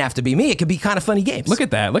 It doesn't have to be me. It could be kind of funny games. Look at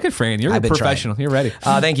that. Look at Fran. You're a professional. You're ready.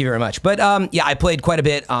 Thank you very much. But yeah, I played quite a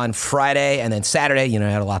bit on Friday and then Saturday. You know, I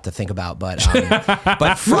had a lot to think about. But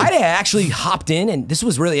but Friday, I actually hopped in, and this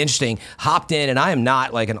was really interesting. Hopped in, and I am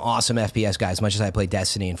not like an awesome FPS guy as much as I play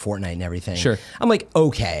Destiny and Fortnite and everything. Sure. I'm like,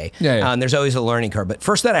 okay. Yeah. And there's always a learning curve. But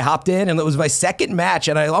first night I hopped in, and it was my second match,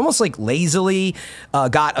 and I almost like lazily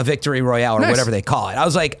got a victory royale or whatever they call it. I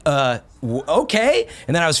was like, okay,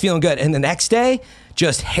 and then I was feeling good, and the next day,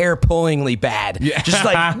 just hair-pullingly bad. Yeah. Just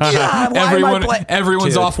like,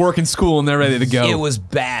 everyone's off work and school and they're ready to go. It was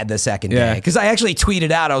bad the second day because I actually tweeted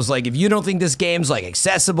out. I was like, if you don't think this game's like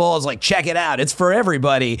accessible, I was like, check it out. It's for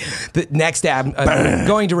everybody. The next day, I'm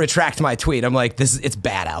going to retract my tweet. I'm like, it's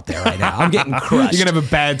bad out there right now. I'm getting crushed. You're gonna have a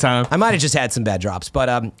bad time. I might have just had some bad drops,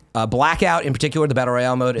 but Blackout in particular, the Battle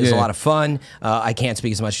Royale mode, is a lot of fun. I can't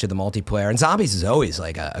speak as much to the multiplayer, and Zombies is always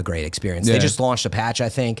like a great experience. They just launched a patch, I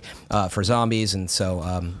think, for Zombies, and so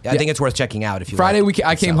I think it's worth checking out if you Friday, like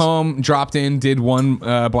I came home, dropped in, did one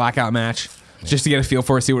Blackout match. Just to get a feel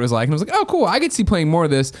for it, see what it was like. And I was like, oh, cool. I could see playing more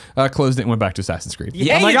of this. Closed it and went back to Assassin's Creed.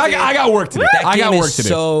 Yeah, I'm like, I got work to do. That game is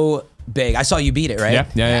so big. I saw you beat it, right?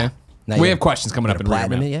 Yeah. We have questions coming up in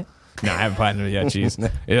platinum it yet? No, I haven't platinumed it yet.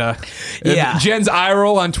 Jeez. Yeah. Jen's eye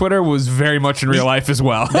roll on Twitter was very much in real life as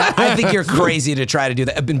well. I think you're crazy to try to do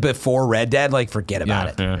that. Before Red Dead, like, forget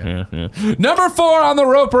about it. Yeah. Number 4 on the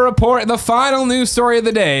Roper Report, the final news story of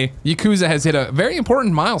the day. Yakuza has hit a very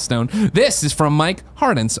important milestone. This is from Mike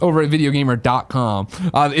Harradence over at videogamer.com.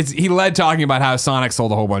 He led talking about how Sonic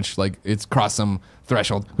sold a whole bunch. Like, it's crossed some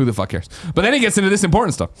threshold. Who the fuck cares? But then he gets into this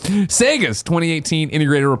important stuff. Sega's 2018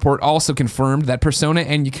 integrated report also confirmed that Persona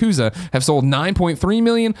and Yakuza have sold 9.3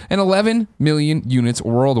 million and 11 million units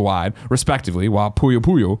worldwide, respectively, while Puyo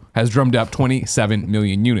Puyo has drummed up 27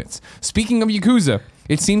 million units. Speaking of Yakuza,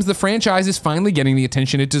 it seems the franchise is finally getting the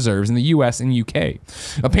attention it deserves in the US and UK.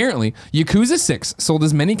 Apparently, Yakuza 6 sold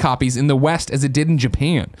as many copies in the West as it did in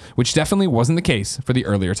Japan, which definitely wasn't the case for the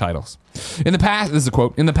earlier titles. In the past, this is a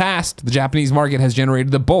quote, in the past, the Japanese market has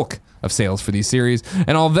generated the bulk of sales for these series,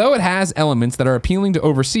 and although it has elements that are appealing to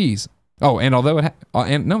overseas,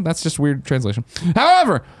 no, that's just weird translation.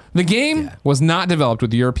 However, the game was not developed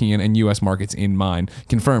with the European and US markets in mind,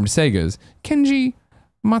 confirmed Sega's Kenji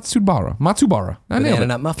Matsubara. Banana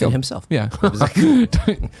Nut Muffin himself. Yeah.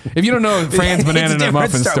 If you don't know Fran's Banana Nut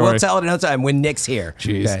Muffin story, we'll tell it another time when Nick's here.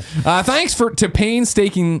 Jeez. Okay. Thanks to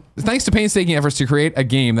painstaking efforts to create a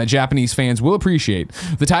game that Japanese fans will appreciate.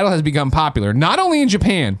 The title has become popular not only in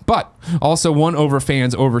Japan but also won over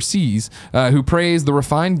fans overseas who praise the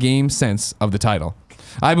refined game sense of the title.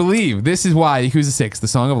 I believe this is why Yakuza 6: The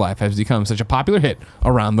Song of Life has become such a popular hit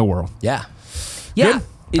around the world. Yeah.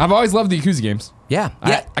 I've always loved the Yakuza games. Yeah.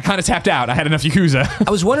 I kind of tapped out. I had enough Yakuza.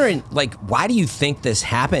 I was wondering, like, why do you think this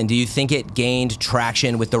happened? Do you think it gained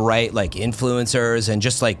traction with the right, like, influencers and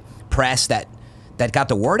just, like, press that got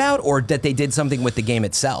the word out, or that they did something with the game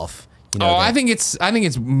itself? You know, I think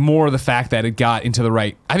it's more the fact that it got into the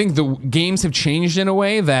right. I think the games have changed in a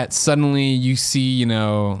way that suddenly you see,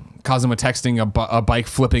 Kazuma texting a bike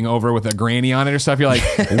flipping over with a granny on it or stuff. You're like,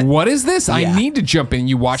 what is this? I need to jump in.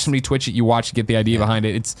 You watch somebody Twitch it. You watch to get the idea behind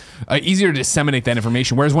it. It's easier to disseminate that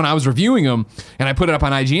information. Whereas when I was reviewing them and I put it up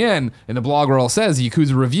on IGN and the blog roll says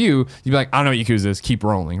Yakuza review, you'd be like, I don't know what Yakuza is. Keep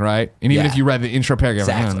rolling, right? And even if you read the intro paragraph,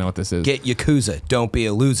 I don't know what this is. Get Yakuza. Don't be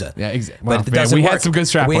a loser. Yeah, exactly. Well, we had some good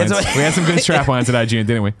strap lines. We had some good strap lines at IGN,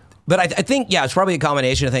 didn't we? But I think, it's probably a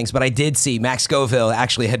combination of things. But I did see Max Scoville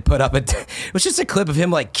actually had put up it was just a clip of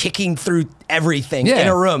him like kicking through everything in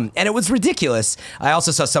a room, and it was ridiculous. I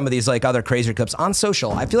also saw some of these like other crazier clips on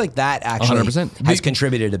social. I feel like that actually 100%. Has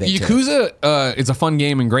contributed a bit. Yakuza is a fun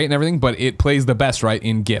game and great and everything, but it plays the best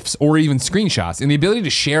in GIFs or even screenshots, and the ability to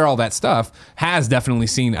share all that stuff has definitely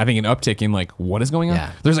seen, I think, an uptick in like what is going on.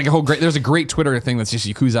 Yeah. There's like there's a great Twitter thing that's just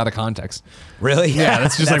Yakuza out of context. Really? Yeah,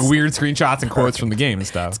 that's just like weird screenshots and quotes from the game and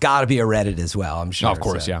stuff. It's got to be a Reddit as well, I'm sure. Oh, of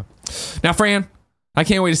course, yeah. Now, Fran, I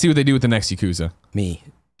can't wait to see what they do with the next Yakuza. Me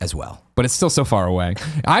as well. But it's still so far away.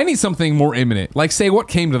 I need something more imminent. Like, say, what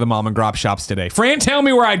came to the mom and grop shops today? Fran, tell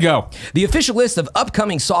me where I'd go. The official list of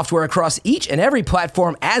upcoming software across each and every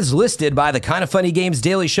platform as listed by the Kinda Funny Games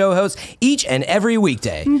Daily Show hosts each and every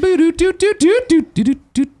weekday.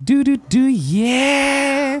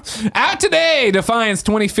 Yeah. Out today, Defiance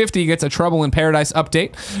 2050 gets a Trouble in Paradise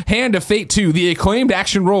update. Hand of Fate 2, the acclaimed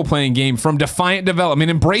action role-playing game from Defiant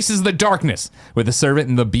Development, embraces the darkness with the Servant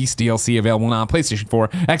and the Beast DLC available now on PlayStation 4,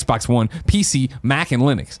 Xbox One, PC, Mac, and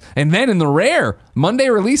Linux. And then in the rare Monday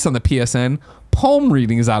release on the PSN, palm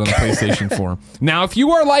reading is out on the PlayStation 4. Now, if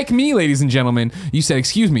you are like me, ladies and gentlemen, you said,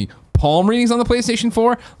 excuse me, palm readings on the PlayStation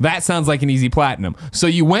 4? That sounds like an easy platinum. So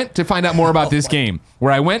you went to find out more about this game.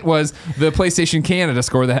 Where I went was the PlayStation Canada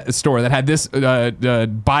store that had this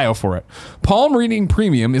bio for it. Palm Reading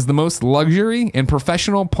Premium is the most luxury and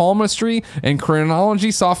professional palmistry and chronology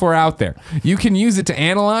software out there. You can use it to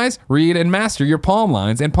analyze, read, and master your palm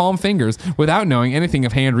lines and palm fingers without knowing anything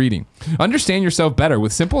of hand reading. Understand yourself better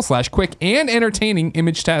with simple/quick and entertaining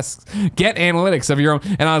image tests. Get analytics of your own.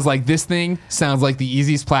 And I was like, this thing sounds like the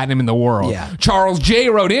easiest platinum in the world. Yeah. Charles J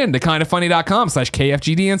wrote in to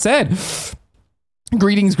kindoffunny.com/KFGD and said,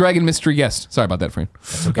 greetings, Greg and mystery guest. Sorry about that, friend.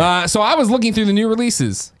 Okay. So I was looking through the new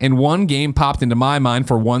releases, and one game popped into my mind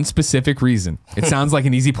for one specific reason. It sounds like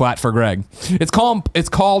an easy plat for Greg. It's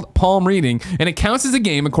called Palm Reading, and it counts as a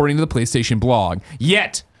game according to the PlayStation blog.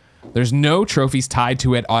 Yet, there's no trophies tied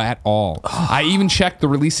to it at all. I even checked the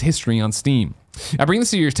release history on Steam. I bring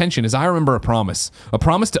this to your attention as I remember a promise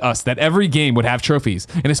to us that every game would have trophies.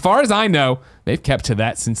 And as far as I know, they've kept to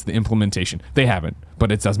that since the implementation. They haven't,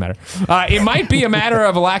 but it does matter. It might be a matter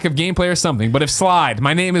of a lack of gameplay or something, but if Slide,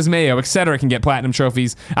 My Name is Mayo, etc. can get platinum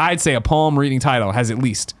trophies, I'd say a palm reading title has at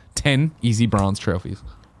least 10 easy bronze trophies.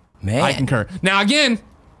 Man. I concur. Now again,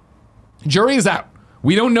 jury is out.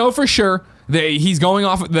 We don't know for sure. He's going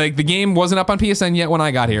off. The game wasn't up on PSN yet when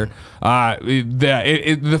I got here.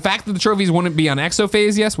 The fact that the trophies wouldn't be on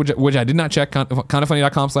Exophase, yes, which I did not check.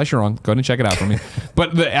 Kindoffunny.com/you're-wrong. Go ahead and check it out for me.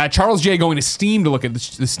 But Charles J going to Steam to look at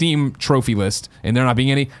the Steam trophy list and there not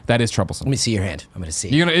being any, that is troublesome. Let me see your hand. I'm going to see.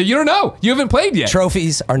 You don't know. You haven't played yet.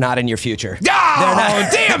 Trophies are not in your future. Oh,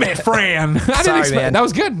 damn it, Fran. Sorry, man. That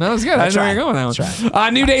was good. I didn't know where you're going with that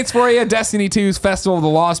one. New dates for you. Destiny 2's Festival of the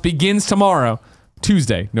Lost begins tomorrow.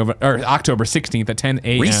 Tuesday, October 16th at 10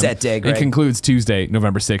 a.m. Reset day, Greg. It concludes Tuesday,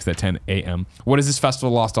 November 6th at 10 a.m. What is this Festival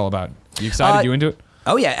of Lost all about? You excited? You into it?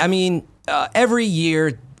 Oh, yeah. I mean, every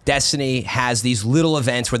year, Destiny has these little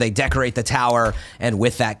events where they decorate the tower, and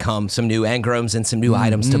with that come some new engrams and some new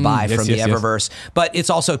items to buy from the Eververse. But it's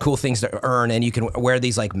also cool things to earn, and you can wear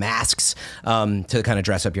these like masks to kind of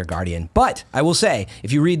dress up your Guardian. But I will say,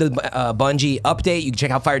 if you read the Bungie update, you can check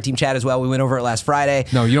out Fireteam Chat as well. We went over it last Friday.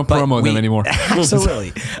 No, you don't promo them anymore.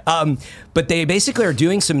 Absolutely. But they basically are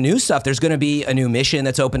doing some new stuff. There's going to be a new mission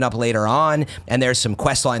that's opened up later on, and there's some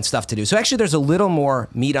questline stuff to do. So actually, there's a little more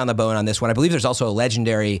meat on the bone on this one. I believe there's also a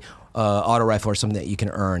legendary auto rifle or something that you can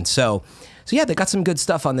earn. So yeah, they got some good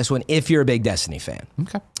stuff on this one if you're a big Destiny fan.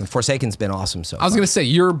 Okay. And Forsaken's been awesome so far. I was going to say,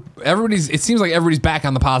 it seems like everybody's back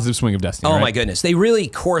on the positive swing of Destiny, Oh right? my goodness. They really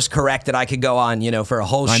course corrected. I could go on, for a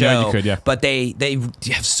whole show. I know you could, yeah. But they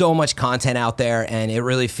have so much content out there, and it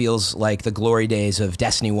really feels like the glory days of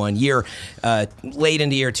Destiny 1 year, late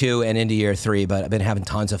into year 2 and into year 3, but I've been having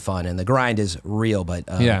tons of fun, and the grind is real, but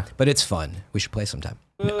it's fun. We should play sometime.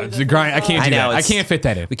 The grind, I can't do that. I can't fit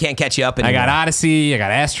that in. We can't catch you up anymore. I got Odyssey, I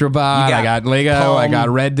got Astrobot, I got Lego, I got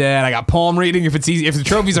Red Dead, I got palm reading. If it's easy, if the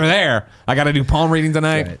trophies are there, I got to do palm reading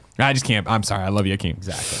tonight. Right. I just can't. I'm sorry. I love you. I can't.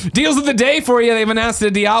 Exactly. Deals of the day for you. They've announced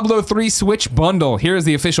a Diablo 3 Switch bundle. Here's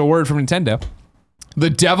the official word from Nintendo. The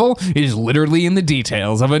devil is literally in the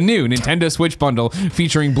details of a new Nintendo Switch bundle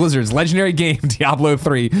featuring Blizzard's legendary game Diablo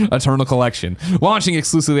 3 Eternal Collection. Launching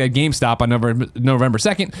exclusively at GameStop on November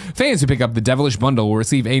 2nd, fans who pick up the devilish bundle will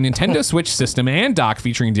receive a Nintendo Switch system and dock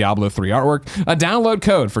featuring Diablo 3 artwork, a download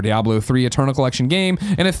code for Diablo 3 Eternal Collection game,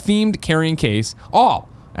 and a themed carrying case, all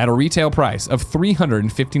at a retail price of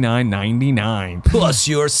 $359.99. Plus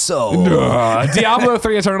your soul. Diablo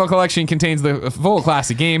 3 Eternal Collection contains the full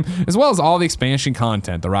classic game, as well as all the expansion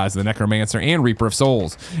content, the Rise of the Necromancer and Reaper of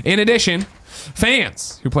Souls. In addition,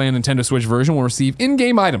 fans who play a Nintendo Switch version will receive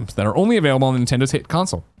in-game items that are only available on Nintendo's hit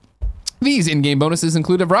console. These in-game bonuses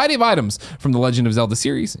include a variety of items from the Legend of Zelda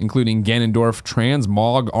series, including Ganondorf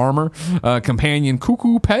Transmog armor, a companion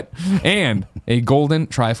Cuckoo pet, and a golden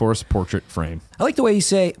Triforce portrait frame. I like the way you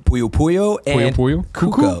say Puyo Puyo and Puyo?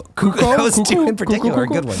 Cuckoo. Those two in particular are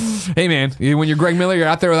good ones. Hey man, when you're Greg Miller, you're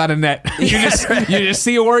out there without a net. You just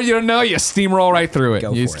see a word you don't know, you steamroll right through it.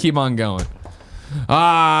 You just keep on going.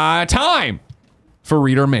 Time for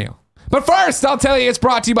reader mail. But first, I'll tell you it's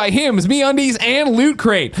brought to you by Hims, MeUndies, and Loot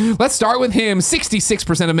Crate. Let's start with Hims.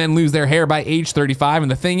 66% of men lose their hair by age 35,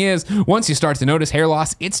 and the thing is, once you start to notice hair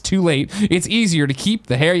loss, it's too late. It's easier to keep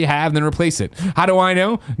the hair you have than replace it. How do I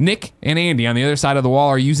know? Nick and Andy on the other side of the wall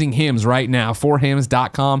are using Hims right now.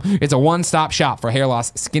 Forhims.com. It's a one-stop shop for hair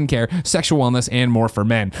loss, skincare, sexual wellness, and more for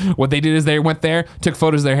men. What they did is they went there, took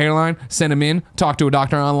photos of their hairline, sent them in, talked to a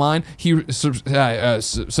doctor online. He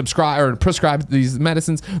subscribed or prescribed these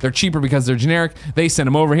medicines. They're cheaper because they're generic. They sent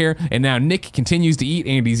them over here, and now Nick continues to eat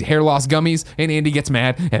Andy's hair loss gummies, and Andy gets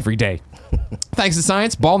mad every day. Thanks to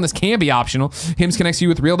science, baldness can be optional. Hims connects you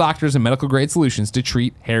with real doctors and medical grade solutions to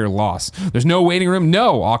treat hair loss. There's no waiting room,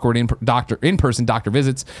 no awkward in-person doctor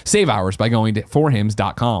visits. Save hours by going to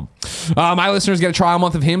forhims.com. My listeners get a trial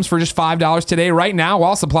month of Hims for just $5 today, right now,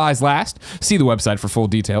 while supplies last. See the website for full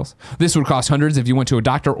details. This would cost hundreds if you went to a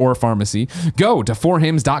doctor or a pharmacy. Go to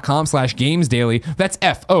forhims.com/gamesdaily. That's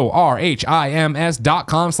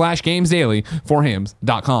forhims.com/gamesdaily.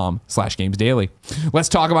 Forhims.com/gamesdaily. Let's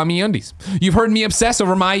talk about MeUndies. You've heard me obsess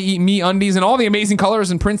over my MeUndies and all the amazing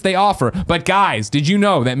colors and prints they offer. But guys, did you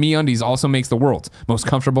know that MeUndies also makes the world's most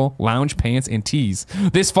comfortable lounge pants and tees?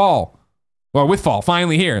 This fall, well, with fall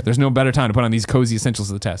finally here, there's no better time to put on these cozy essentials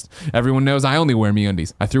to the test. Everyone knows I only wear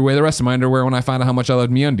MeUndies. I threw away the rest of my underwear when I found out how much I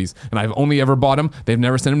loved MeUndies, and I've only ever bought them. They've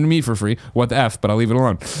never sent them to me for free. What the F, but I'll leave it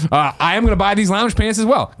alone. I am going to buy these lounge pants as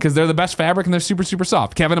well because they're the best fabric and they're super, super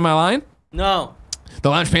soft. Kevin, am I lying? No. The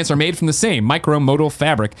lounge pants are made from the same micromodal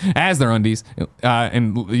fabric as their undies,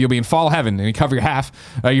 and you'll be in fall heaven. And you cover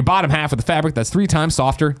your bottom half with the fabric that's 3 times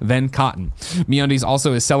softer than cotton. MeUndies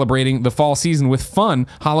also is celebrating the fall season with fun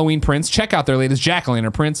Halloween prints. Check out their latest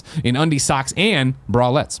jack-o'-lantern prints in undie socks and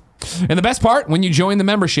bralettes. And the best part, when you join the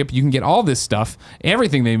membership, you can get all this stuff,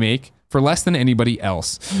 everything they make, for less than anybody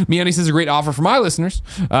else. MeUndies is a great offer for my listeners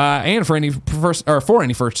and for any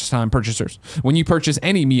first-time purchasers. When you purchase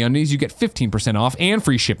any MeUndies, you get 15% off and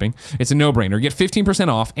free shipping. It's a no-brainer. Get 15%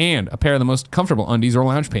 off and a pair of the most comfortable undies or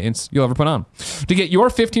lounge pants you'll ever put on. To get your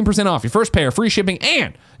 15% off your first pair, free shipping,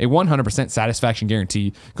 and a 100% satisfaction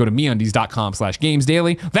guarantee, go to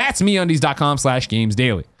MeUndies.com/gamesdaily. That's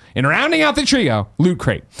MeUndies.com/gamesdaily. And rounding out the trio, Loot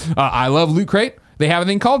Crate. I love Loot Crate. They have a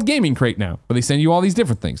thing called Gaming Crate now, where they send you all these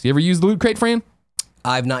different things. You ever use the Loot Crate, Fran?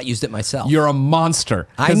 I've not used it myself. You're a monster.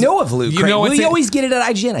 I know of Loot Crate. We always get it at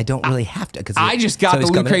IGN. I don't really have to. I just got the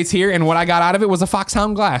Loot Crates here, and what I got out of it was a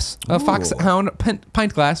Foxhound glass. A Foxhound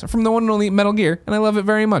pint glass from the one and only Metal Gear, and I love it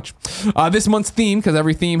very much. This month's theme, because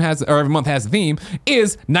every month has a theme,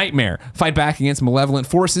 is Nightmare. Fight back against malevolent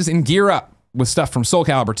forces and gear up with stuff from Soul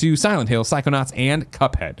Calibur 2, Silent Hill, Psychonauts, and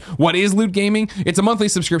Cuphead. What is Loot Gaming? It's a monthly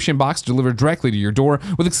subscription box delivered directly to your door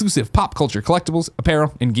with exclusive pop culture collectibles,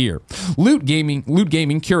 apparel, and gear. Loot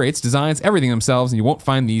Gaming curates, designs everything themselves, and you won't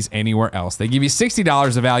find these anywhere else. They give you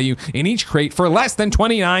 $60 of value in each crate for less than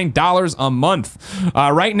 $29 a month.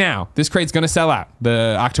 Right now, this crate's going to sell out,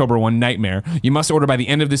 the October 1 Nightmare. You must order by the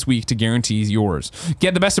end of this week to guarantee yours.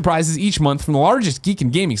 Get the best surprises each month from the largest geek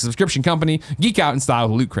and gaming subscription company. Geek out in style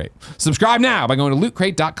with Loot Crate. Subscribe now by going to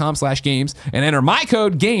lootcrate.com/games and enter my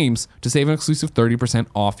code GAMES to save an exclusive 30%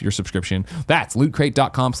 off your subscription. That's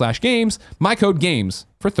lootcrate.com/games, my code GAMES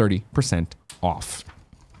for 30% off.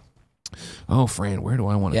 Oh, Fran, where do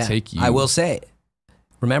I want to take you? I will say,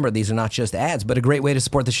 remember, these are not just ads, but a great way to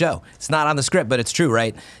support the show. It's not on the script, but it's true,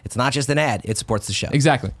 right? It's not just an ad. It supports the show.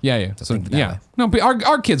 Exactly. Yeah. So, yeah. No, but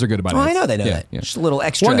our kids are good about it. I know they know that. Yeah. Just a little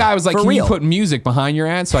extra. One guy was like, can you put music behind your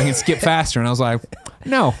ad so I can skip faster? And I was like,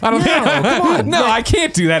 no, I don't think. Come on. No, I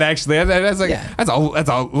can't do that, actually. That's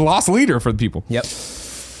a lost leader for the people. Yep.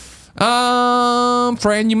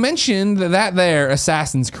 Fran, you mentioned that there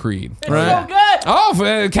Assassin's Creed, right? So good.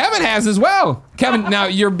 Oh, Kevin has as well. Kevin, now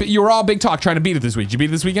you were all big talk trying to beat it this week. Did you beat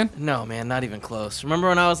it this weekend? No, man, not even close. Remember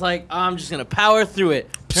when I was like, oh, I'm just gonna power through it?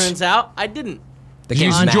 Turns out I didn't. You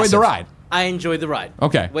enjoyed the ride. I enjoyed the ride.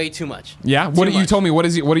 Okay. Way too much. Yeah. What you told me? What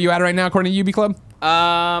are you at right now according to UB Club?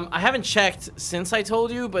 I haven't checked since I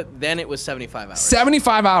told you, but then it was 75 hours.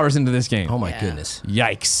 75 hours into this game. Oh my goodness.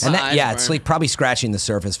 Yikes. And it's like probably scratching the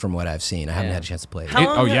surface from what I've seen. I haven't had a chance to play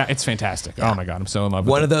it. It's fantastic. Yeah. Oh my God, I'm so in love with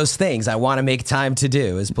it. One of those things I want to make time to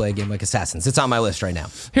do is play a game like Assassins. It's on my list right now.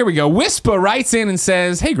 Here we go. Wispa writes in and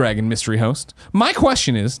says, hey Greg and mystery host, my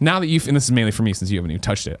question is, now that and this is mainly for me since you haven't even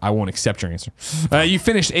touched it, I won't accept your answer. You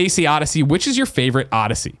finished AC Odyssey. Which is your favorite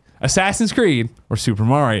Odyssey? Assassin's Creed or Super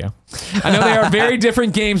Mario? I know they are very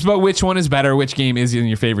different games, but which one is better? Which game is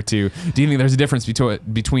your favorite too? Do you think there's a difference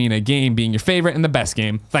between a game being your favorite and the best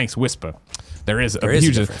game? Thanks, Wispa. There is a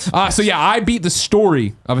huge difference. So yeah, I beat the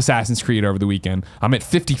story of Assassin's Creed over the weekend. I'm at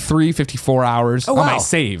 54 hours on my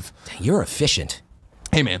save. You're efficient.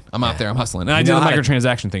 Hey man, I'm out there, I'm hustling, and I do the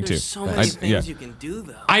microtransaction thing too. There's so many things you can do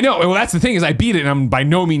though. I know. Well, that's the thing is I beat it, and I'm by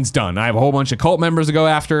no means done. I have a whole bunch of cult members to go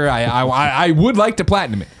after. I would like to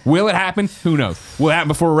platinum it. Will it happen? Who knows? Will it happen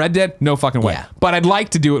before Red Dead? No fucking way. Yeah. But I'd like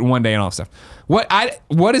to do it one day and all that stuff.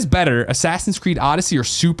 What is better, Assassin's Creed Odyssey or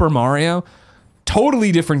Super Mario?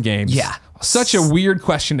 Totally different games. Yeah. Such a weird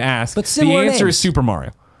question to ask. But the similar answer names. is Super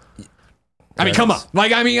Mario. I mean, come on.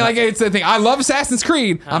 Like it's the thing. I love Assassin's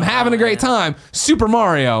Creed. I'm having a great time. Super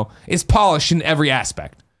Mario is polished in every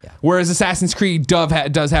aspect. Yeah. Whereas Assassin's Creed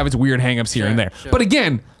does have its weird hangups here and there. Sure. But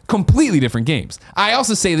again, completely different games. I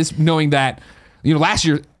also say this knowing that, last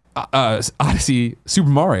year, Odyssey, Super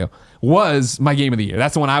Mario was my game of the year.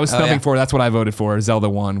 That's the one I was stumping for. That's what I voted for. Zelda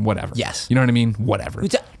won, whatever. Yes. You know what I mean? Whatever.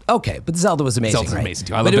 Okay, but Zelda was amazing. Zelda's right? amazing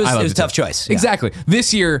too. It was a tough choice. Yeah. Exactly.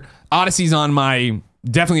 This year, Odyssey's on my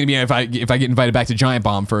definitely gonna be if I get invited back to Giant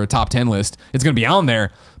Bomb for a top 10 list, it's gonna be on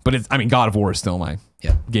there. But God of War is still my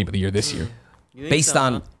game of the year this year. Based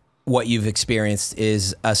on what you've experienced,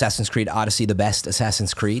 is Assassin's Creed Odyssey the best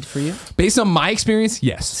Assassin's Creed for you? Based on my experience,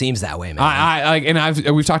 yes. Seems that way,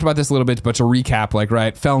 man. We've talked about this a little bit, but to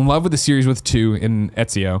recap, fell in love with the series with 2 in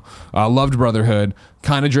Ezio, loved Brotherhood,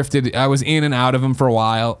 kind of drifted. I was in and out of them for a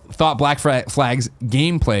while. Thought Black Flag's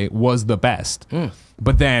gameplay was the best,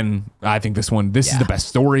 but then I think this is the best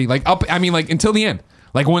story. Until the end.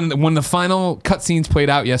 Like when the final cutscenes played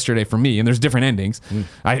out yesterday for me, and there's different endings.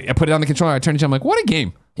 I put it on the controller. I turned it on. I'm like, what a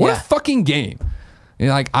game! What a fucking game! And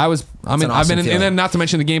I've been in, and then not to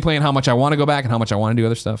mention the gameplay and how much I want to go back and how much I want to do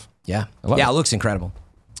other stuff. Yeah, it looks incredible.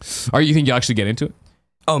 You think you'll actually get into it?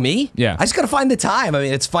 Oh, me? Yeah. I just got to find the time. I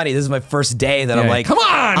mean, it's funny. This is my first day that I'm like, come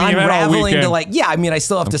on, unraveling to I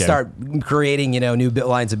still have to start creating, new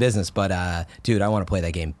lines of business. But, dude, I want to play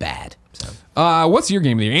that game bad. So. What's your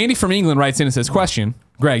game of the year? Andy from England writes in and says, question,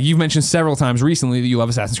 Greg, you've mentioned several times recently that you love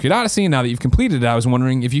Assassin's Creed Odyssey, and now that you've completed it, I was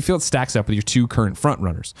wondering if you feel it stacks up with your 2 current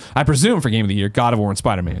frontrunners. I presume for Game of the Year, God of War and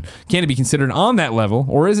Spider-Man. Can it be considered on that level,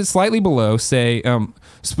 or is it slightly below, say, a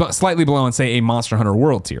Monster Hunter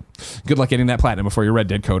World tier? Good luck getting that platinum before your Red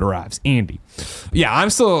Dead code arrives. Andy. Yeah,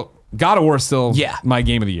 I'm still... God of War is still my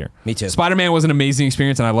game of the year. Me too. Spider-Man was an amazing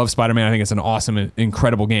experience, and I love Spider-Man. I think it's an awesome,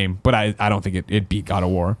 incredible game, but I don't think it beat God of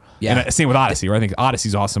War. Yeah. And same with Odyssey, where I think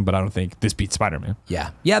Odyssey's awesome, but I don't think this beats Spider-Man.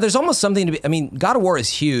 Yeah. Yeah, there's almost something to be... I mean, God of War is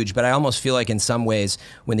huge, but I almost feel like in some ways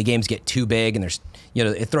when the games get too big and there's...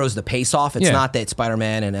 it throws the pace off. It's not that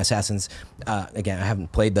Spider-Man and Assassins... again, I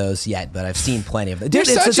haven't played those yet, but I've seen plenty of them. Dude,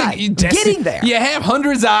 getting there. You have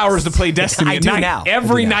hundreds of hours to play Destiny at night. Now.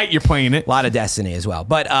 Every night you're playing it. A lot of Destiny as well.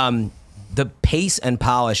 But the pace and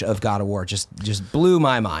polish of God of War just blew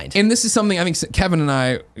my mind. And this is something I think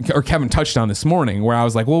Kevin touched on this morning, where I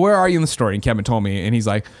was like, well, where are you in the story? And Kevin told me, and he's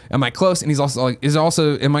like, am I close? And he's also like,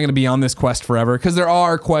 am I going to be on this quest forever? Because there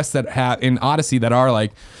are quests that have in Odyssey that are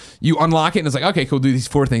like, you unlock it and it's like, okay, cool, do these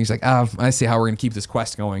 4 things. Like, I see how we're going to keep this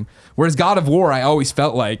quest going. Whereas God of War, I always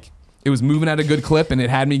felt like it was moving at a good clip and it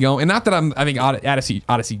had me going. And not that I think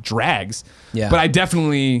Odyssey drags, but I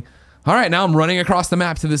definitely... All right, now I'm running across the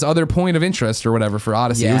map to this other point of interest or whatever for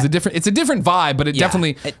Odyssey. Yeah. It's a different vibe, but it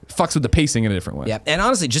definitely fucks with the pacing in a different way. Yeah, and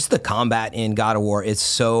honestly, just the combat in God of War is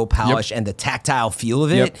so polished, and the tactile feel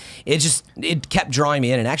of it, it kept drawing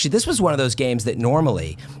me in. And actually, this was one of those games that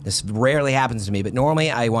normally, this rarely happens to me, but normally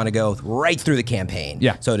I want to go right through the campaign,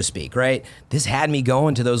 so to speak, right? This had me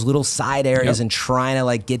going to those little side areas and trying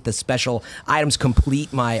to get the special items,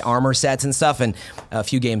 complete my armor sets and stuff. And a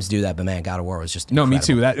few games do that, but man, God of War was just incredible. Me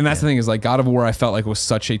too. That's the thing is God of War I felt like was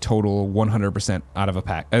such a total 100% out of a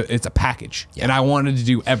pack. It's a package, and I wanted to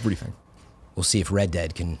do everything. We'll see if Red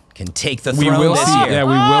Dead can take the throne this year. Yeah,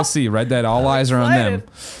 we will see. Red Dead, all eyes are on them.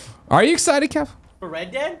 Are you excited, Kev? For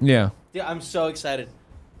Red Dead? Yeah. Dude, I'm so excited.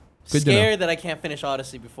 Good Scared that I can't finish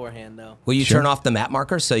Odyssey beforehand, though. Will you turn off the map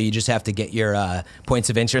markers so you just have to get your points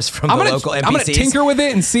of interest from the local NPCs? I'm gonna tinker with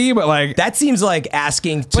it and see, but that seems like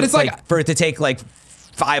asking for it to take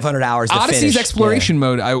 500 hours to Odyssey's finish. exploration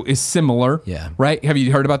mode is similar. Yeah. Right? Have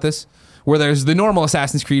you heard about this? Where there's the normal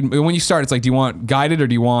Assassin's Creed. When you start, it's like, do you want guided or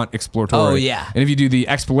do you want exploratory? Oh, yeah. And if you do the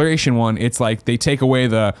exploration one, it's like they take away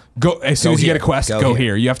the as soon as you get a quest, go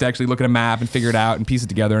here. You have to actually look at a map and figure it out and piece it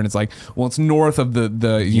together. And it's like, well, it's north of the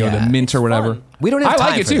mint or whatever. Fun. We don't have time I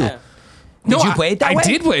like it too. That. Did you play it that way? I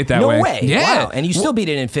did play it that way. No way. Yeah. Wow. And you still beat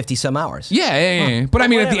it in 50 some hours. Yeah. But I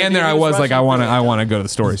mean, at the end there, I was like, I want to go to the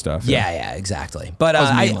story stuff. Yeah, exactly. But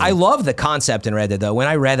I love the concept in Red Dead though. When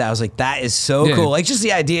I read that, I was like, that is so cool. Like just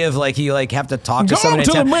the idea of like you like have to talk to someone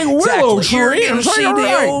to the big willow tree and see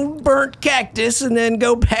the old burnt cactus and then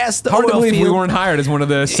go past the Hard to oil believe field. we weren't hired as one of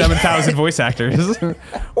the 7,000 voice actors. Well, Jim and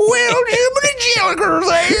the Jellicoe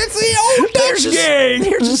say it's the old Dutch gang.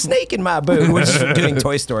 There's a snake in my boot. We're just doing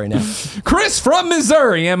Toy Story now. Chris from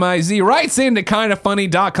Missouri, M-I-Z, writes into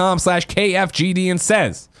kindafunny.com/KFGD and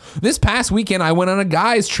says, this past weekend I went on a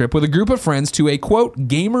guy's trip with a group of friends to a, quote,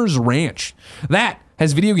 gamers ranch. That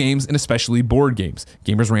has video games and especially board games.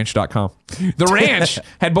 Gamersranch.com. The ranch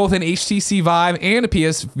had both an HTC Vive and a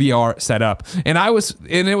PSVR set up. And it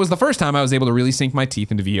was the first time I was able to really sink my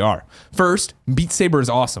teeth into VR. First, Beat Saber is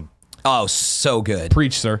awesome. Oh, so good.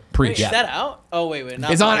 Preach, sir. Preach. Wait, is that out? Oh, wait.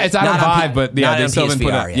 It's out on Vive, but yeah, they still haven't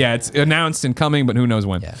put it. PSVR, Yeah, it's announced and coming, but who knows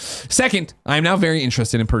when. Yeah. Second, I am now very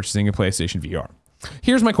interested in purchasing a PlayStation VR.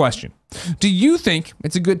 Here's my question. Do you think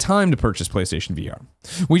it's a good time to purchase PlayStation VR?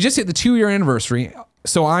 We just hit the 2-year anniversary,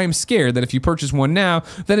 so I am scared that if you purchase one now,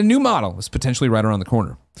 that a new model is potentially right around the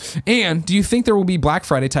corner. And do you think there will be Black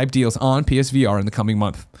Friday type deals on PSVR in the coming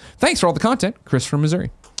month? Thanks for all the content, Chris from Missouri.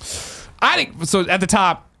 I think, so at the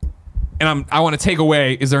top, and I want to take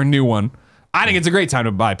away, is there a new one? I think it's a great time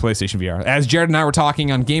to buy PlayStation VR. As Jared and I were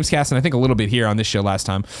talking on Gamescast, and I think a little bit here on this show last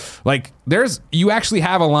time, like you actually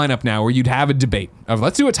have a lineup now where you'd have a debate of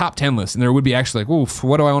let's do a top 10 list, and there would be actually like, oof,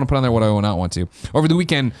 what do I want to put on there? What do I not want to? Over the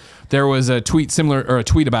weekend, there was a tweet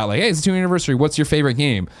about like, hey, it's the 2-year anniversary. What's your favorite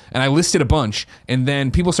game? And I listed a bunch, and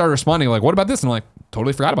then people started responding like, what about this? And I'm like,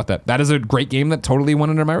 totally forgot about that. That is a great game that totally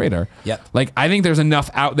went under my radar. Yep. Like, I think there's enough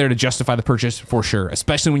out there to justify the purchase for sure,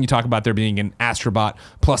 especially when you talk about there being an Astrobot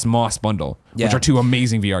plus Moss bundle, which are two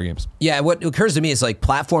amazing VR games. Yeah, what occurs to me is like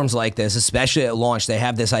platforms like this, especially at launch, they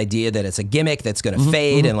have this idea that it's a gimmick that's going to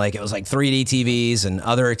fade, and like it was like 3D TVs and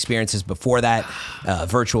other experiences before that,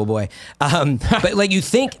 Virtual Boy. But like you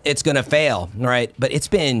think it's going to fail, right? But it's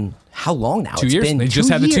been how long now? 2 years. Been they just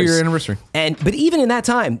had the 2-year anniversary. But even in that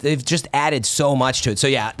time, they've just added so much to it. So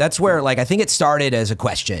yeah, that's where like I think it started as a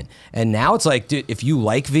question, and now it's like, dude, if you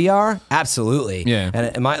like VR, absolutely. Yeah.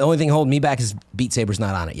 And the only thing holding me back is Beat Saber's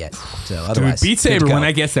not on it yet. So otherwise, Dude, Beat Saber when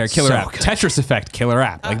I get there, killer So app. good. Tetris Effect, killer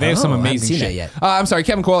app. Like they have some I haven't amazing seen shit. that yet. I'm sorry,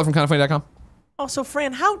 Kevin Coyle from kindafunny.com. Oh, so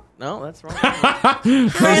Fran, how? No, that's wrong.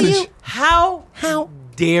 How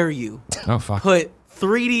dare you Oh fuck. put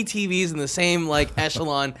 3D TVs in the same like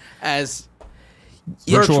echelon as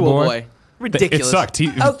Virtual Virtual Boy? Boy? Ridiculous. It sucked.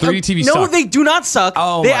 3D TV No, sucked. they do not suck.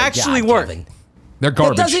 Oh, they my actually God, work. Kevin. They're It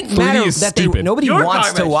garbage. doesn't 3D matter is that stupid. nobody You're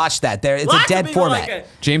wants to garbage. watch that. It's Lots a of dead people format. like it.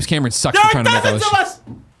 James Cameron sucks There for are trying to make all dozens this of shit. us.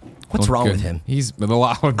 What's wrong Good. with him? He's the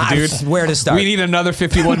dude. Where to start? We need another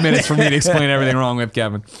 51 minutes for me to explain everything wrong with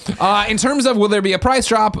Kevin. In terms of will there be a price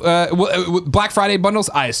drop? Black Friday bundles,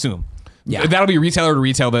 I assume. Yeah. That'll be retailer to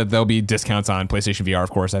retail. That there'll be discounts on PlayStation VR,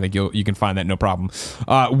 of course. I think you can find that no problem.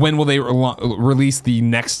 When will they release the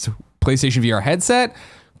next PlayStation VR headset?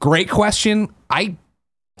 Great question. I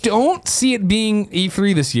don't see it being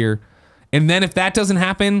E3 this year. And then if that doesn't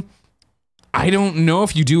happen, I don't know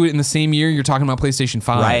if you do it in the same year you're talking about PlayStation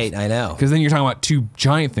 5. Right, I know. Because then you're talking about two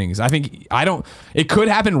giant things. It could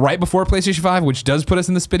happen right before PlayStation 5, which does put us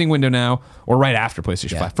in the spinning window now, or right after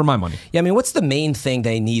PlayStation 5, for my money. Yeah, I mean, what's the main thing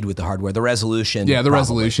they need with the hardware? The resolution. Yeah, the probably,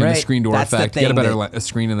 resolution, right? the screen door That's the effect. Get a thing better that-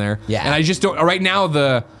 screen in there. Yeah. And I just don't, right now,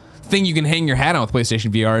 the thing you can hang your hat on with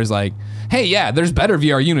PlayStation VR is like, hey, yeah, there's better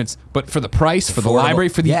VR units, but for the price, for the Affordable. library,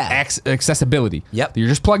 for the Yeah. accessibility. Yep. You're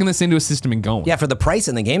just plugging this into a system and going. Yeah, for the price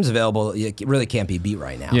and the games available, it really can't be beat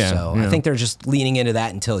right now. Yeah, So yeah. I think they're just leaning into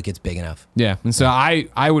that until it gets big enough. Yeah, and so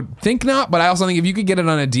I would think not, but I also think if you could get it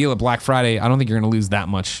on a deal at Black Friday, I don't think you're going to lose that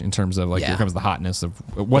much in terms of like Yeah. here comes the hotness of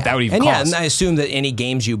what that would even And cost. yeah, and I assume that any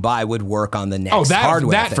games you buy would work on the next Oh, that-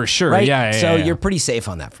 hardware. that thing, for sure. Right? Yeah, yeah, So yeah. you're pretty safe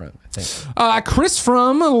on that front, I think. Chris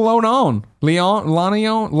from Low Neon.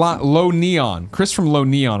 Chris from Low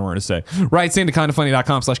Neon, we're going to say. Writes into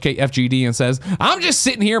kindafunny.com/KFGD and says, I'm just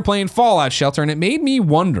sitting here playing Fallout Shelter, and it made me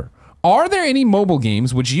wonder, are there any mobile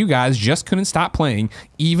games which you guys just couldn't stop playing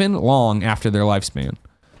even long after their lifespan?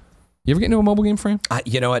 You ever get into a mobile game, Fran?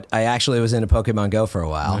 You know what? I actually was into Pokemon Go for a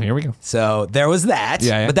while. Oh, here we go. So there was that.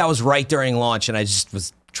 Yeah, yeah. But that was right during launch, and I just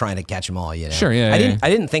was trying to catch them all. You know. Sure, yeah, I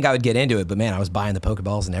didn't think I would get into it, but man, I was buying the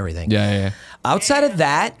Pokeballs and everything. Yeah. Outside of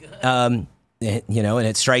that, you know, and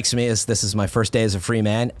it strikes me as this is my first day as a free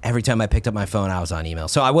man. Every time I picked up my phone, I was on email.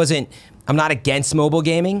 So I wasn't I'm not against mobile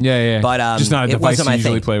gaming. Yeah. But just not a it device wasn't you my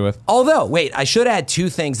usually thing. play with. Although, wait, I should add 2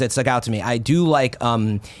 things that stuck out to me. I do like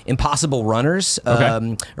Impossible Runners,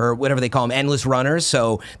 or whatever they call them, Endless Runners.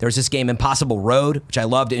 So there's this game, Impossible Road, which I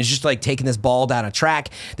loved. It's just like taking this ball down a track.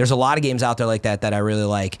 There's a lot of games out there like that I really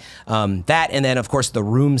like. That, and then of course the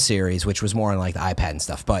Room series, which was more on like the iPad and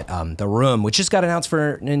stuff. But the Room, which just got announced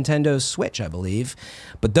for Nintendo Switch, I believe.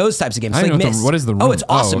 But those types of games, I like don't know Myst. what is the Room? Oh, it's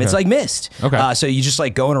awesome. okay. It's like Myst. Okay. So you just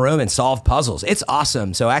like go in a room and solve puzzles. It's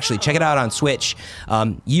awesome. So actually check it out on Switch.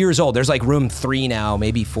 Years old. There's like Room 3 now,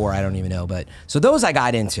 maybe 4. I don't even know. But so those I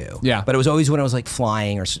got into. Yeah. But it was always when I was like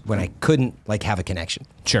flying or when I couldn't like have a connection.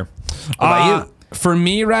 Sure. What about you? For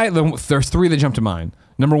me, right, there's 3 that jump to mind.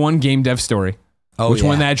 Number 1, Game Dev Story. Oh, which yeah.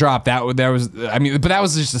 when that dropped, that was, I mean, but that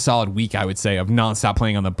was just a solid week, I would say, of nonstop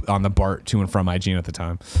playing on the BART to and from IGN at the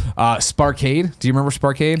time. Sparkade, do you remember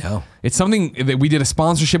Sparkade? No. It's something that we did a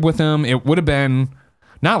sponsorship with them. It would have been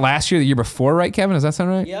not last year, the year before, right, Kevin? Does that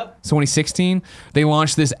sound right? Yep. So 2016, they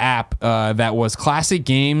launched this app that was classic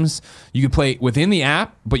games. You could play within the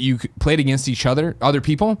app, but you could play it against each other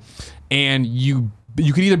people, and you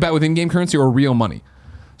could either bet with in-game currency or real money.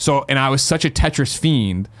 So, and I was such a Tetris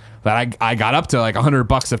fiend that I got up to like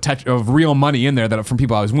 $100 of real money in there that from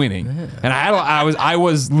people I was winning, and I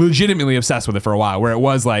was legitimately obsessed with it for a while. Where it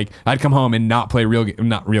was like I'd come home and not play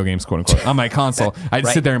not real games, quote unquote, on my console. I'd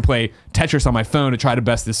sit there and play Tetris on my phone to try to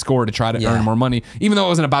best this score to try to earn more money. Even though it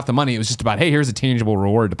wasn't about the money, it was just about, hey, here's a tangible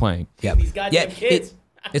reward to playing. Yep. These goddamn kids.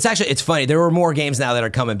 It's funny. There were more games now that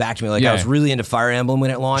are coming back to me. Like I was really into Fire Emblem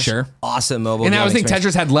when it launched. Sure. Awesome mobile. And I was gaming thinking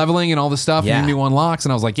experience. Tetris had leveling and all this stuff and new unlocks,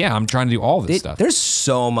 and I was like, yeah, I'm trying to do all this stuff. There's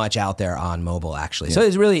so much out there on mobile actually. So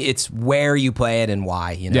it's where you play it and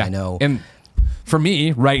why. You know, I know. And for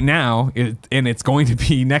me right now, and it's going to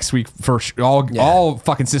be next week for all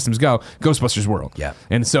fucking systems go, Ghostbusters World. Yeah.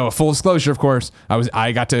 And so full disclosure, of course,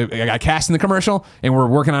 I got cast in the commercial, and we're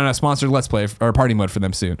working on a sponsored Let's Play or party mode for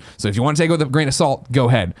them soon. So if you want to take it with a grain of salt, go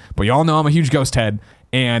ahead. But you all know I'm a huge Ghost head.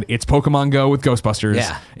 And it's Pokemon Go with Ghostbusters.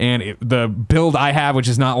 Yeah. And the build I have, which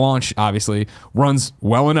is not launched, obviously, runs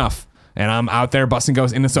well enough. And I'm out there busting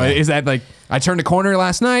ghosts. And so is that like, I turned a corner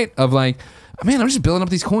last night of like, man, I'm just building up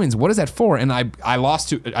these coins. What is that for? And I lost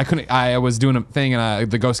to, I was doing a thing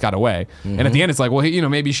and the ghost got away. And at the end, it's like, well, you know,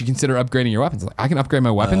 maybe you should consider upgrading your weapons. Like, I can upgrade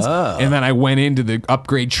my weapons. And then I went into the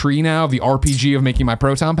upgrade tree now, the RPG of making my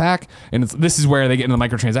Proton Pack. And this is where they get into the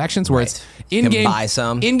microtransactions where it's in-game. Buy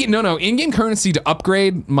some. In-game currency to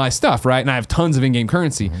upgrade my stuff, right? And I have tons of in-game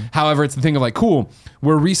currency. However, it's the thing of like, cool,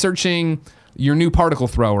 we're researching your new particle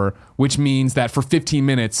thrower, which means that for 15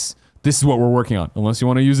 minutes, this is what we're working on, unless you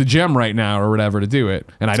want to use a gem right now or whatever to do it.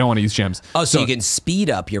 And I don't want to use gems. Oh, so you can speed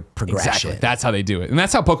up your progression. Exactly. That's how they do it. And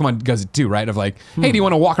that's how Pokemon does it too, right? Of like, hey, do you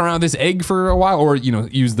want to walk around with this egg for a while? Or, you know,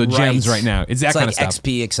 use the gems right now. It's that kind of stuff.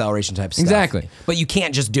 XP acceleration type stuff. Exactly. But you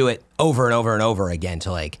can't just do it over and over and over again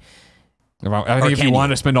to like... I think if you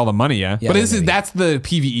wanted to spend all the money, yeah. But that's the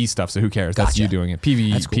PvE stuff, so who cares? That's you doing it.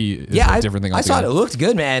 PvP is a different thing altogether. I saw it. It looked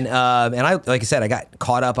good, man. And I, like I said, I got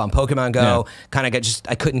caught up on Pokemon Go. Kind of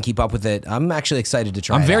I couldn't keep up with it. I'm actually excited to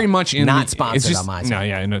try it. I'm very much in not sponsored on my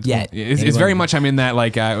side. No, yeah. It's very much I'm in that,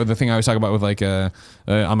 like, the thing I always talk about with, like,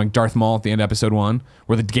 I'm like Darth Maul at the end of episode 1,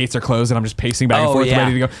 where the gates are closed and I'm just pacing back and forth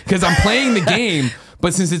ready to go. Because I'm playing the game,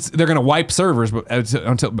 but since they're going to wipe servers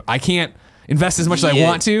until I can't invest as much as I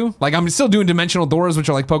want to. Like, I'm still doing dimensional doors, which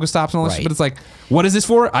are like Pokestops and all this shit, but it's like, what is this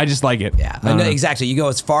for? I just like it. Yeah, I know, exactly. You go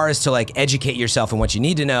as far as to like educate yourself on what you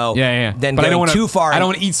need to know. Yeah. Then but I don't want too far. I don't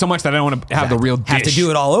want to eat so much that I don't want to have the real dish. Have to do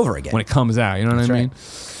it all over again when it comes out. You know what I mean?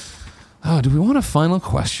 Oh, do we want a final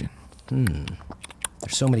question?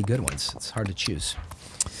 There's so many good ones. It's hard to choose.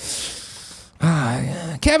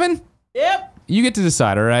 Kevin? Yep. You get to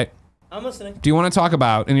decide, all right? I'm listening. Do you want to talk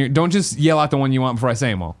about, and don't just yell out the one you want before I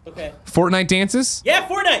say them all. Okay. Fortnite dances? Yeah,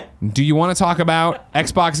 Fortnite. Do you want to talk about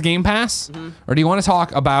Xbox Game Pass? Or do you want to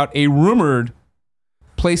talk about a rumored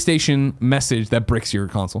PlayStation message that bricks your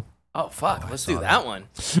console? Oh, fuck. Let's do that one.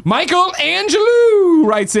 Michael Angelou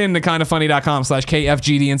writes in to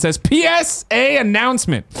kindafunny.com/KFGD and says, PSA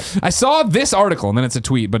announcement. I saw this article, and then it's a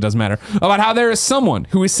tweet, but it doesn't matter, about how there is someone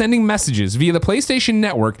who is sending messages via the PlayStation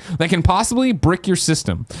Network that can possibly brick your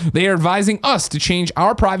system. They are advising us to change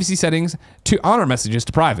our privacy settings on our messages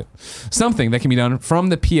to private. Something that can be done from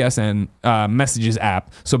the PSN messages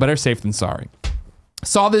app, so better safe than sorry.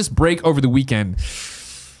 Saw this break over the weekend.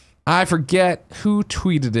 I forget who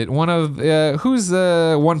tweeted it. One of who's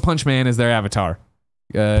One Punch Man is their avatar.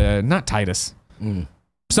 Not Titus.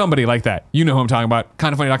 Somebody like that. You know who I'm talking about.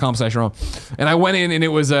 Kindafunny.com/Rome. And I went in and it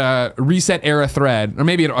was a reset era thread, or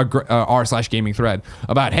maybe an r/gaming thread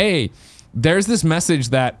about, hey, there's this message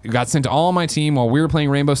that got sent to all my team while we were playing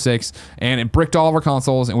Rainbow Six, and it bricked all of our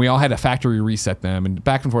consoles, and we all had to factory reset them, and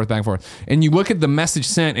back and forth, back and forth. And you look at the message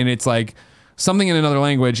sent, and it's like something in another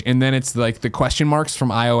language, and then it's like the question marks from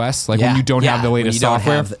iOS, like when you don't have the latest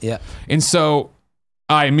software. And so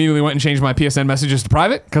I immediately went and changed my PSN messages to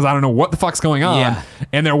private because I don't know what the fuck's going on. Yeah.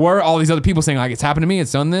 And there were all these other people saying like, it's happened to me,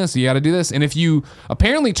 it's done this, you got to do this. And if you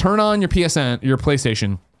apparently turn on your PSN, your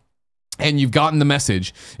PlayStation, and you've gotten the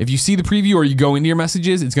message, if you see the preview or you go into your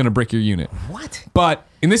messages, it's going to brick your unit. What? But,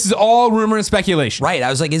 and this is all rumor and speculation. Right. I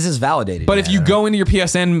was like, is this validated? But if you go into your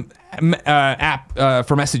PSN app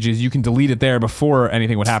for messages, you can delete it there before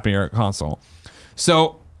anything would happen to your console.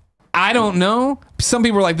 So I don't know. Some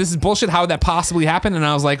people were like, this is bullshit. How would that possibly happen? And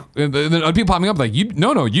I was like, the other people popping up like,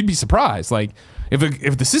 no, you'd be surprised. Like,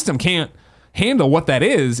 if the system can't handle what that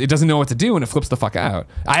is, it doesn't know what to do, and it flips the fuck out.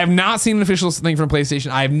 I have not seen an official thing from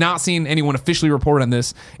PlayStation. I have not seen anyone officially report on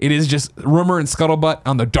this. It is just rumor and scuttlebutt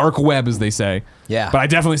on the dark web, as they say. Yeah. But I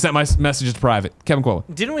definitely sent my messages to private. Kevin Quilla.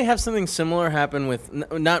 Didn't we have something similar happen with,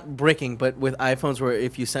 not bricking, but with iPhones where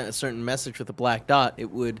if you sent a certain message with a black dot,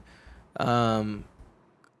 it would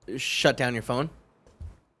shut down your phone?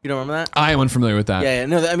 You don't remember that? I am unfamiliar with that. Yeah.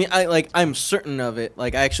 No, I mean, I'm certain of it.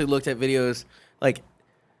 Like, I actually looked at videos, like,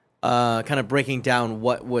 kind of breaking down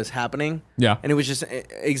what was happening. Yeah. And it was just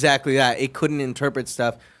exactly that. It couldn't interpret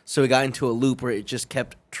stuff, so it got into a loop where it just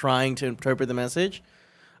kept trying to interpret the message.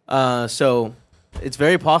 So it's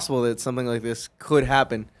very possible that something like this could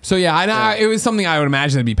happen. So yeah, it was something I would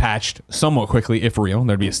imagine to be patched somewhat quickly if real.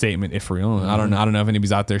 There'd be a statement if real. I don't know if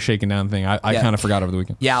anybody's out there shaking down the thing. I kind of forgot over the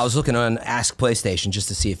weekend. Yeah, I was looking on Ask PlayStation just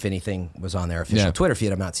to see if anything was on their official Twitter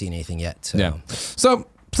feed. I'm not seeing anything yet. So. Yeah. So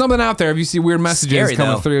something out there, if you see weird messages Scary,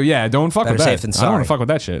 coming though. through, yeah, don't fuck Better with that. safe than I don't sorry. want to fuck with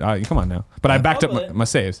that shit. Come on now. But I backed up my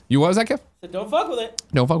saves. You what was that, Kev? So don't fuck with it.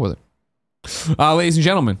 Don't fuck with it. Ladies and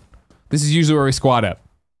gentlemen, this is usually where we squad up,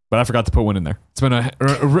 but I forgot to put one in there. It's been a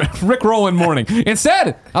Rick rolling morning.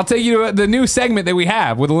 Instead, I'll take you to the new segment that we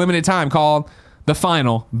have with a limited time called The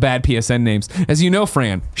Final Bad PSN Names. As you know,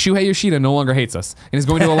 Fran, Shuhei Yoshida no longer hates us and is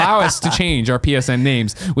going to allow us to change our PSN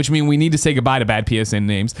names, which means we need to say goodbye to bad PSN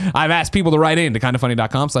names. I've asked people to write in to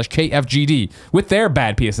kindafunny.com/KFGD with their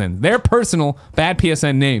bad PSN, their personal bad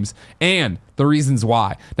PSN names, and the reasons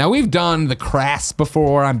why. Now, we've done the crass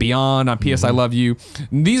before on Beyond, on PS I Love You.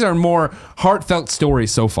 These are more heartfelt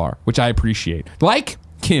stories so far, which I appreciate. Like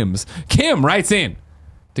Kim's. Kim writes in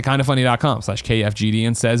to kindafunny.com/KFGD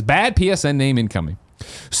and says, bad PSN name incoming.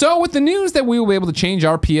 So with the news that we will be able to change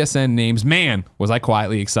our PSN names, man, was I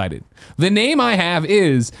quietly excited. The name I have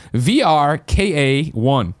is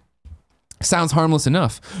VRKA1. Sounds harmless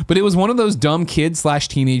enough, but it was one of those dumb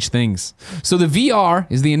kid/teenage things. So the VR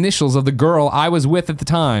is the initials of the girl I was with at the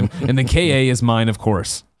time, and the KA is mine, of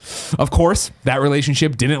course. Of course, that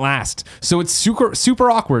relationship didn't last. So it's super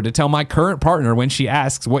awkward to tell my current partner when she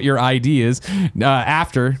asks what your ID is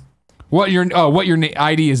after, what your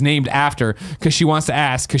ID is named after, because she wants to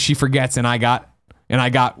ask because she forgets, and I got,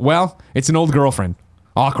 well, it's an old girlfriend.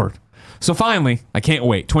 Awkward. So finally, I can't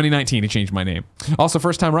wait, 2019, to change my name. Also,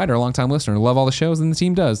 first-time writer, long-time listener. Love all the shows, and the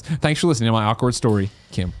team does. Thanks for listening to my awkward story,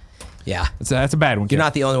 Kim. Yeah. That's a bad one, Kim. You're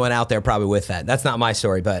not the only one out there probably with that. That's not my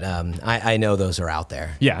story, but I know those are out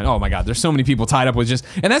there. Yeah, oh my God, there's so many people tied up with just,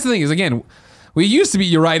 and that's the thing is, again, we used to be,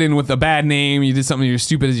 you write in with a bad name, you did something, you're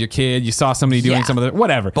stupid as your kid, you saw somebody doing some of the,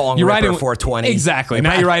 whatever. Bong you Ripper write in 420. Exactly.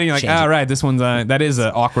 Now you're writing like, all right, this one's, that is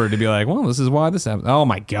awkward to be like, well, this is why this happened. Oh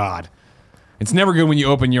my God. It's never good when you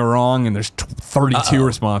open you're wrong and there's 32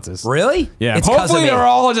 responses. Really? Yeah. It's hopefully they're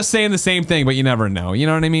all just saying the same thing, but you never know. You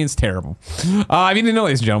know what I mean? It's terrible. If you didn't know,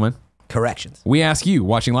 ladies and gentlemen, corrections. we ask you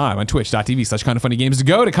watching live on twitch.tv/kindoffunnygames to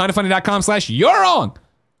go to kindoffunny.com/you're wrong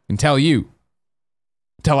and tell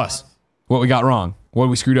us what we got wrong, what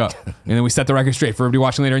we screwed up. And then we set the record straight for everybody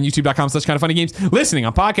watching later on youtube.com/kindoffunnygames, listening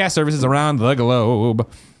on podcast services around the globe.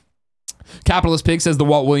 Capitalist Pig says the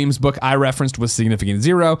Walt Williams book I referenced was Significant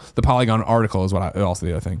Zero. The Polygon article is what also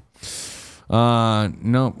the other thing.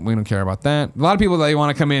 No, we don't care about that. A lot of people, they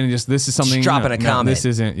want to come in and just, this is something. Just dropping a comment. This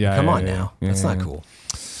isn't, Come on now. That's not cool.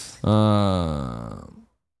 Oh,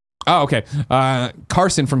 okay.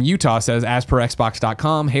 Carson from Utah says, as per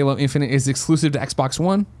Xbox.com, Halo Infinite is exclusive to Xbox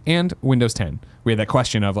One and Windows 10. We had that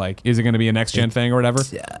question of like, is it going to be a next gen thing or whatever?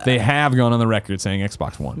 They have gone on the record saying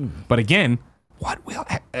Xbox One. But again, what will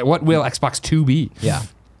Xbox 2 be? Yeah.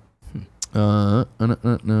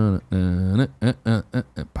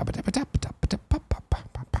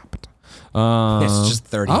 It's just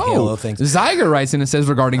 30 Halo things. Zyger writes in and says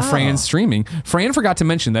regarding Fran's streaming, Fran forgot to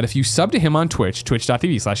mention that if you sub to him on Twitch,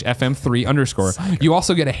 twitch.tv/FM3_, you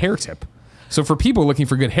also get a hair tip. So for people looking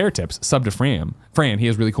for good hair tips, sub to Fran. He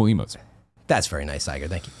has really cool emotes. That's very nice, Iger.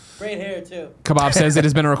 Thank you. Great hair, too. Kebab says it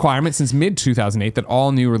has been a requirement since mid-2008 that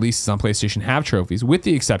all new releases on PlayStation have trophies, with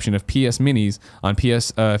the exception of PS Minis on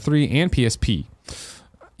PS3 and PSP.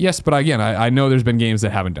 Yes, but again, I know there's been games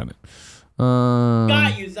that haven't done it.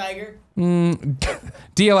 Got you, Zyger.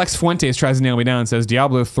 DLX Fuentes tries to nail me down and says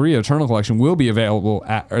Diablo 3 Eternal Collection will be available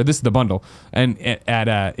or this is the bundle, and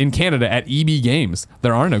in Canada at EB Games.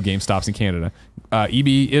 There are no GameStops in Canada. EB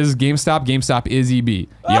is GameStop. GameStop is EB.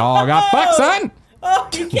 Y'all got fucked, son. Oh,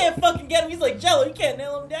 you can't fucking get him. He's like Jello. You can't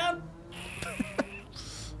nail him down.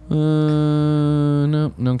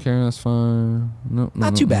 No, don't care. That's fine. No,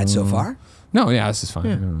 Not too bad so far. No, yeah, this is fine.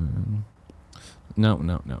 Yeah. No.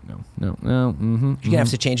 You're gonna have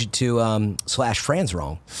to change it to /Fran's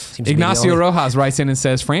wrong. Seems to be the Ignacio only- Rojas writes in and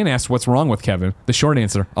says, Fran asked what's wrong with Kevin. The short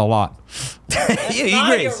answer, a lot. He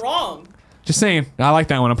Nah, agrees. you're wrong. Just saying. I like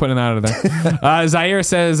that one. I'm putting that out of there. Zaire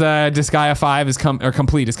says Disgaea 5 is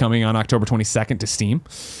complete is coming on October 22nd to Steam.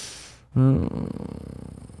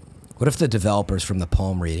 What if the developers from the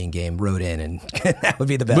palm reading game wrote in and that would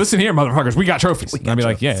be the best? Listen here, motherfuckers. We got trophies. I'd be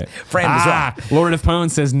like, yeah. Fran was wrong. Lord of Pwn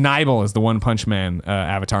says Nibel is the One Punch Man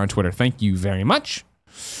avatar on Twitter. Thank you very much.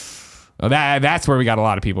 Oh, that's where we got a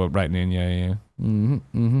lot of people writing in. Yeah.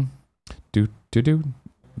 Do.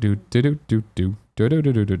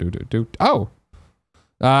 Oh.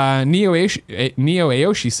 Neo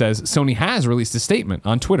Aoshi says Sony has released a statement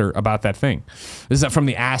on Twitter about that thing. This is from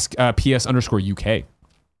the Ask PS_UK.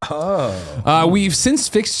 Oh. We've since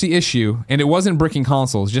fixed the issue, and it wasn't bricking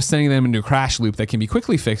consoles, just sending them into a crash loop that can be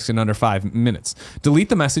quickly fixed in under 5 minutes. Delete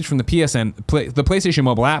the message from the the PlayStation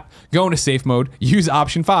mobile app, go into safe mode, use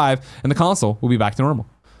option 5, and the console will be back to normal.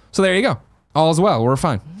 So there you go. All is well. We're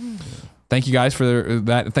fine. Thank you guys for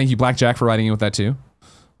that. Thank you, Blackjack, for writing in with that too.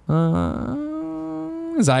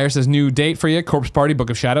 Zaire says new date for you. Corpse Party Book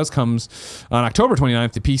of Shadows comes on October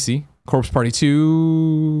 29th to PC. Corpse Party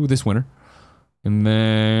 2 this winter. And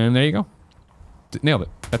then there you go. Nailed it.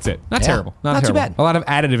 That's it. Not terrible. Not too terrible. bad. A lot of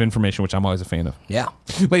additive information, which I'm always a fan of. Yeah.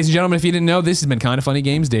 Ladies and gentlemen, if you didn't know, this has been Kinda Funny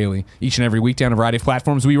Games Daily. Each and every weekday on a variety of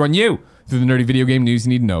platforms, we run you through the nerdy video game news you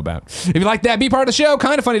need to know about. If you like that, be part of the show.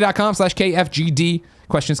 KindaFunny.com/KFGD.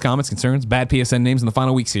 Questions, comments, concerns, bad PSN names in the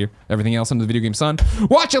final weeks here. Everything else under the video game sun.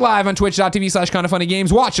 Watch it live on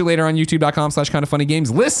twitch.tv/KindaFunnyGames. Watch it later on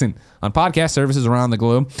youtube.com/KindaFunnyGames. Listen on podcast services around the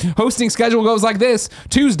globe. Hosting schedule goes like this.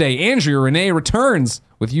 Tuesday, Andrea Renee returns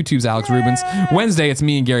with YouTube's Alex Rubens. Wednesday, it's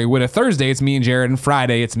me and Gary Witta. Thursday, it's me and Jared. And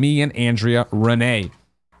Friday, it's me and Andrea Renee.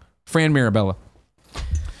 Fran Mirabella,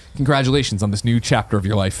 congratulations on this new chapter of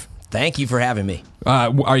your life. Thank you for having me.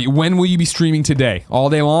 When will you be streaming today?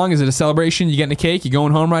 All day long? Is it a celebration? You getting a cake? You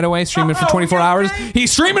going home right away? Streaming for 24 hours?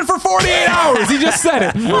 He's streaming for 48 hours. He just said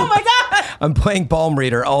it. Oh my god! I'm playing Palm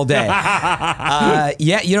Reader all day.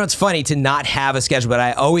 Yeah, you know, it's funny to not have a schedule, but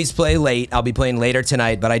I always play late. I'll be playing later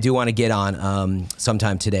tonight, but I do want to get on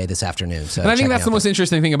sometime today, this afternoon. So and I think that's the most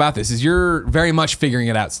interesting thing about this is you're very much figuring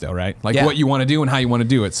it out still, right? Like what you want to do and how you want to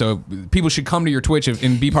do it. So people should come to your Twitch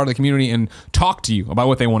and be part of the community and talk to you about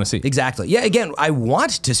what they want to see. Exactly. Yeah, again, I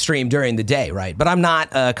want to stream during the day, right? But I'm not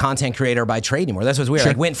a content creator by trade anymore. That's what's weird.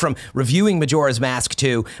 Sure. I went from reviewing Majora's Mask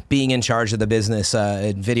to being in charge of the business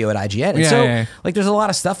video at IGN. And like, there's a lot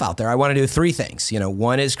of stuff out there. I want to do 3 things. You know,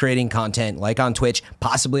 one is creating content, like on Twitch,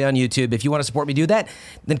 possibly on YouTube. If you want to support me do that,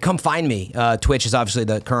 then come find me. Twitch is obviously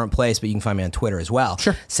the current place, but you can find me on Twitter as well.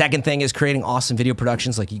 Sure. Second thing is creating awesome video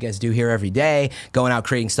productions like you guys do here every day, going out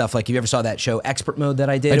creating stuff like, you ever saw that show Expert Mode that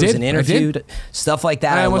I did? It was an interview, stuff like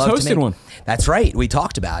that. I almost hosted one. That's right. We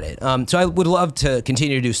talked about it. So I would love to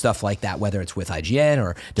continue to do stuff like that, whether it's with IGN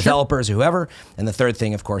or developers or whoever. And the third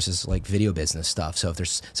thing, of course, is like video business stuff. So if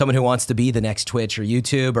there's someone who wants to be the next Twitch or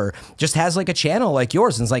YouTube or just has like a channel like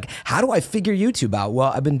yours and it's like, how do I figure YouTube out?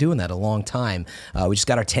 Well, I've been doing that a long time. We just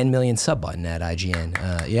got our 10 million sub button at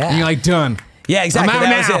IGN. Yeah. And you're like, done. Yeah, exactly. I'm out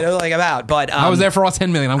that was now. it. It was like about. But I was there for all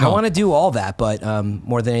 10 million. I'm I gone. want to do all that, but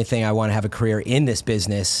more than anything, I want to have a career in this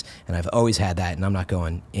business, and I've always had that, and I'm not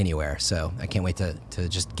going anywhere. So I can't wait to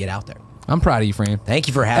just get out there. I'm proud of you, Fran. Thank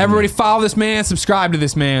you for having Everybody me. follow this man, subscribe to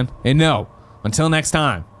this man, and no, until next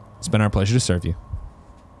time, it's been our pleasure to serve you.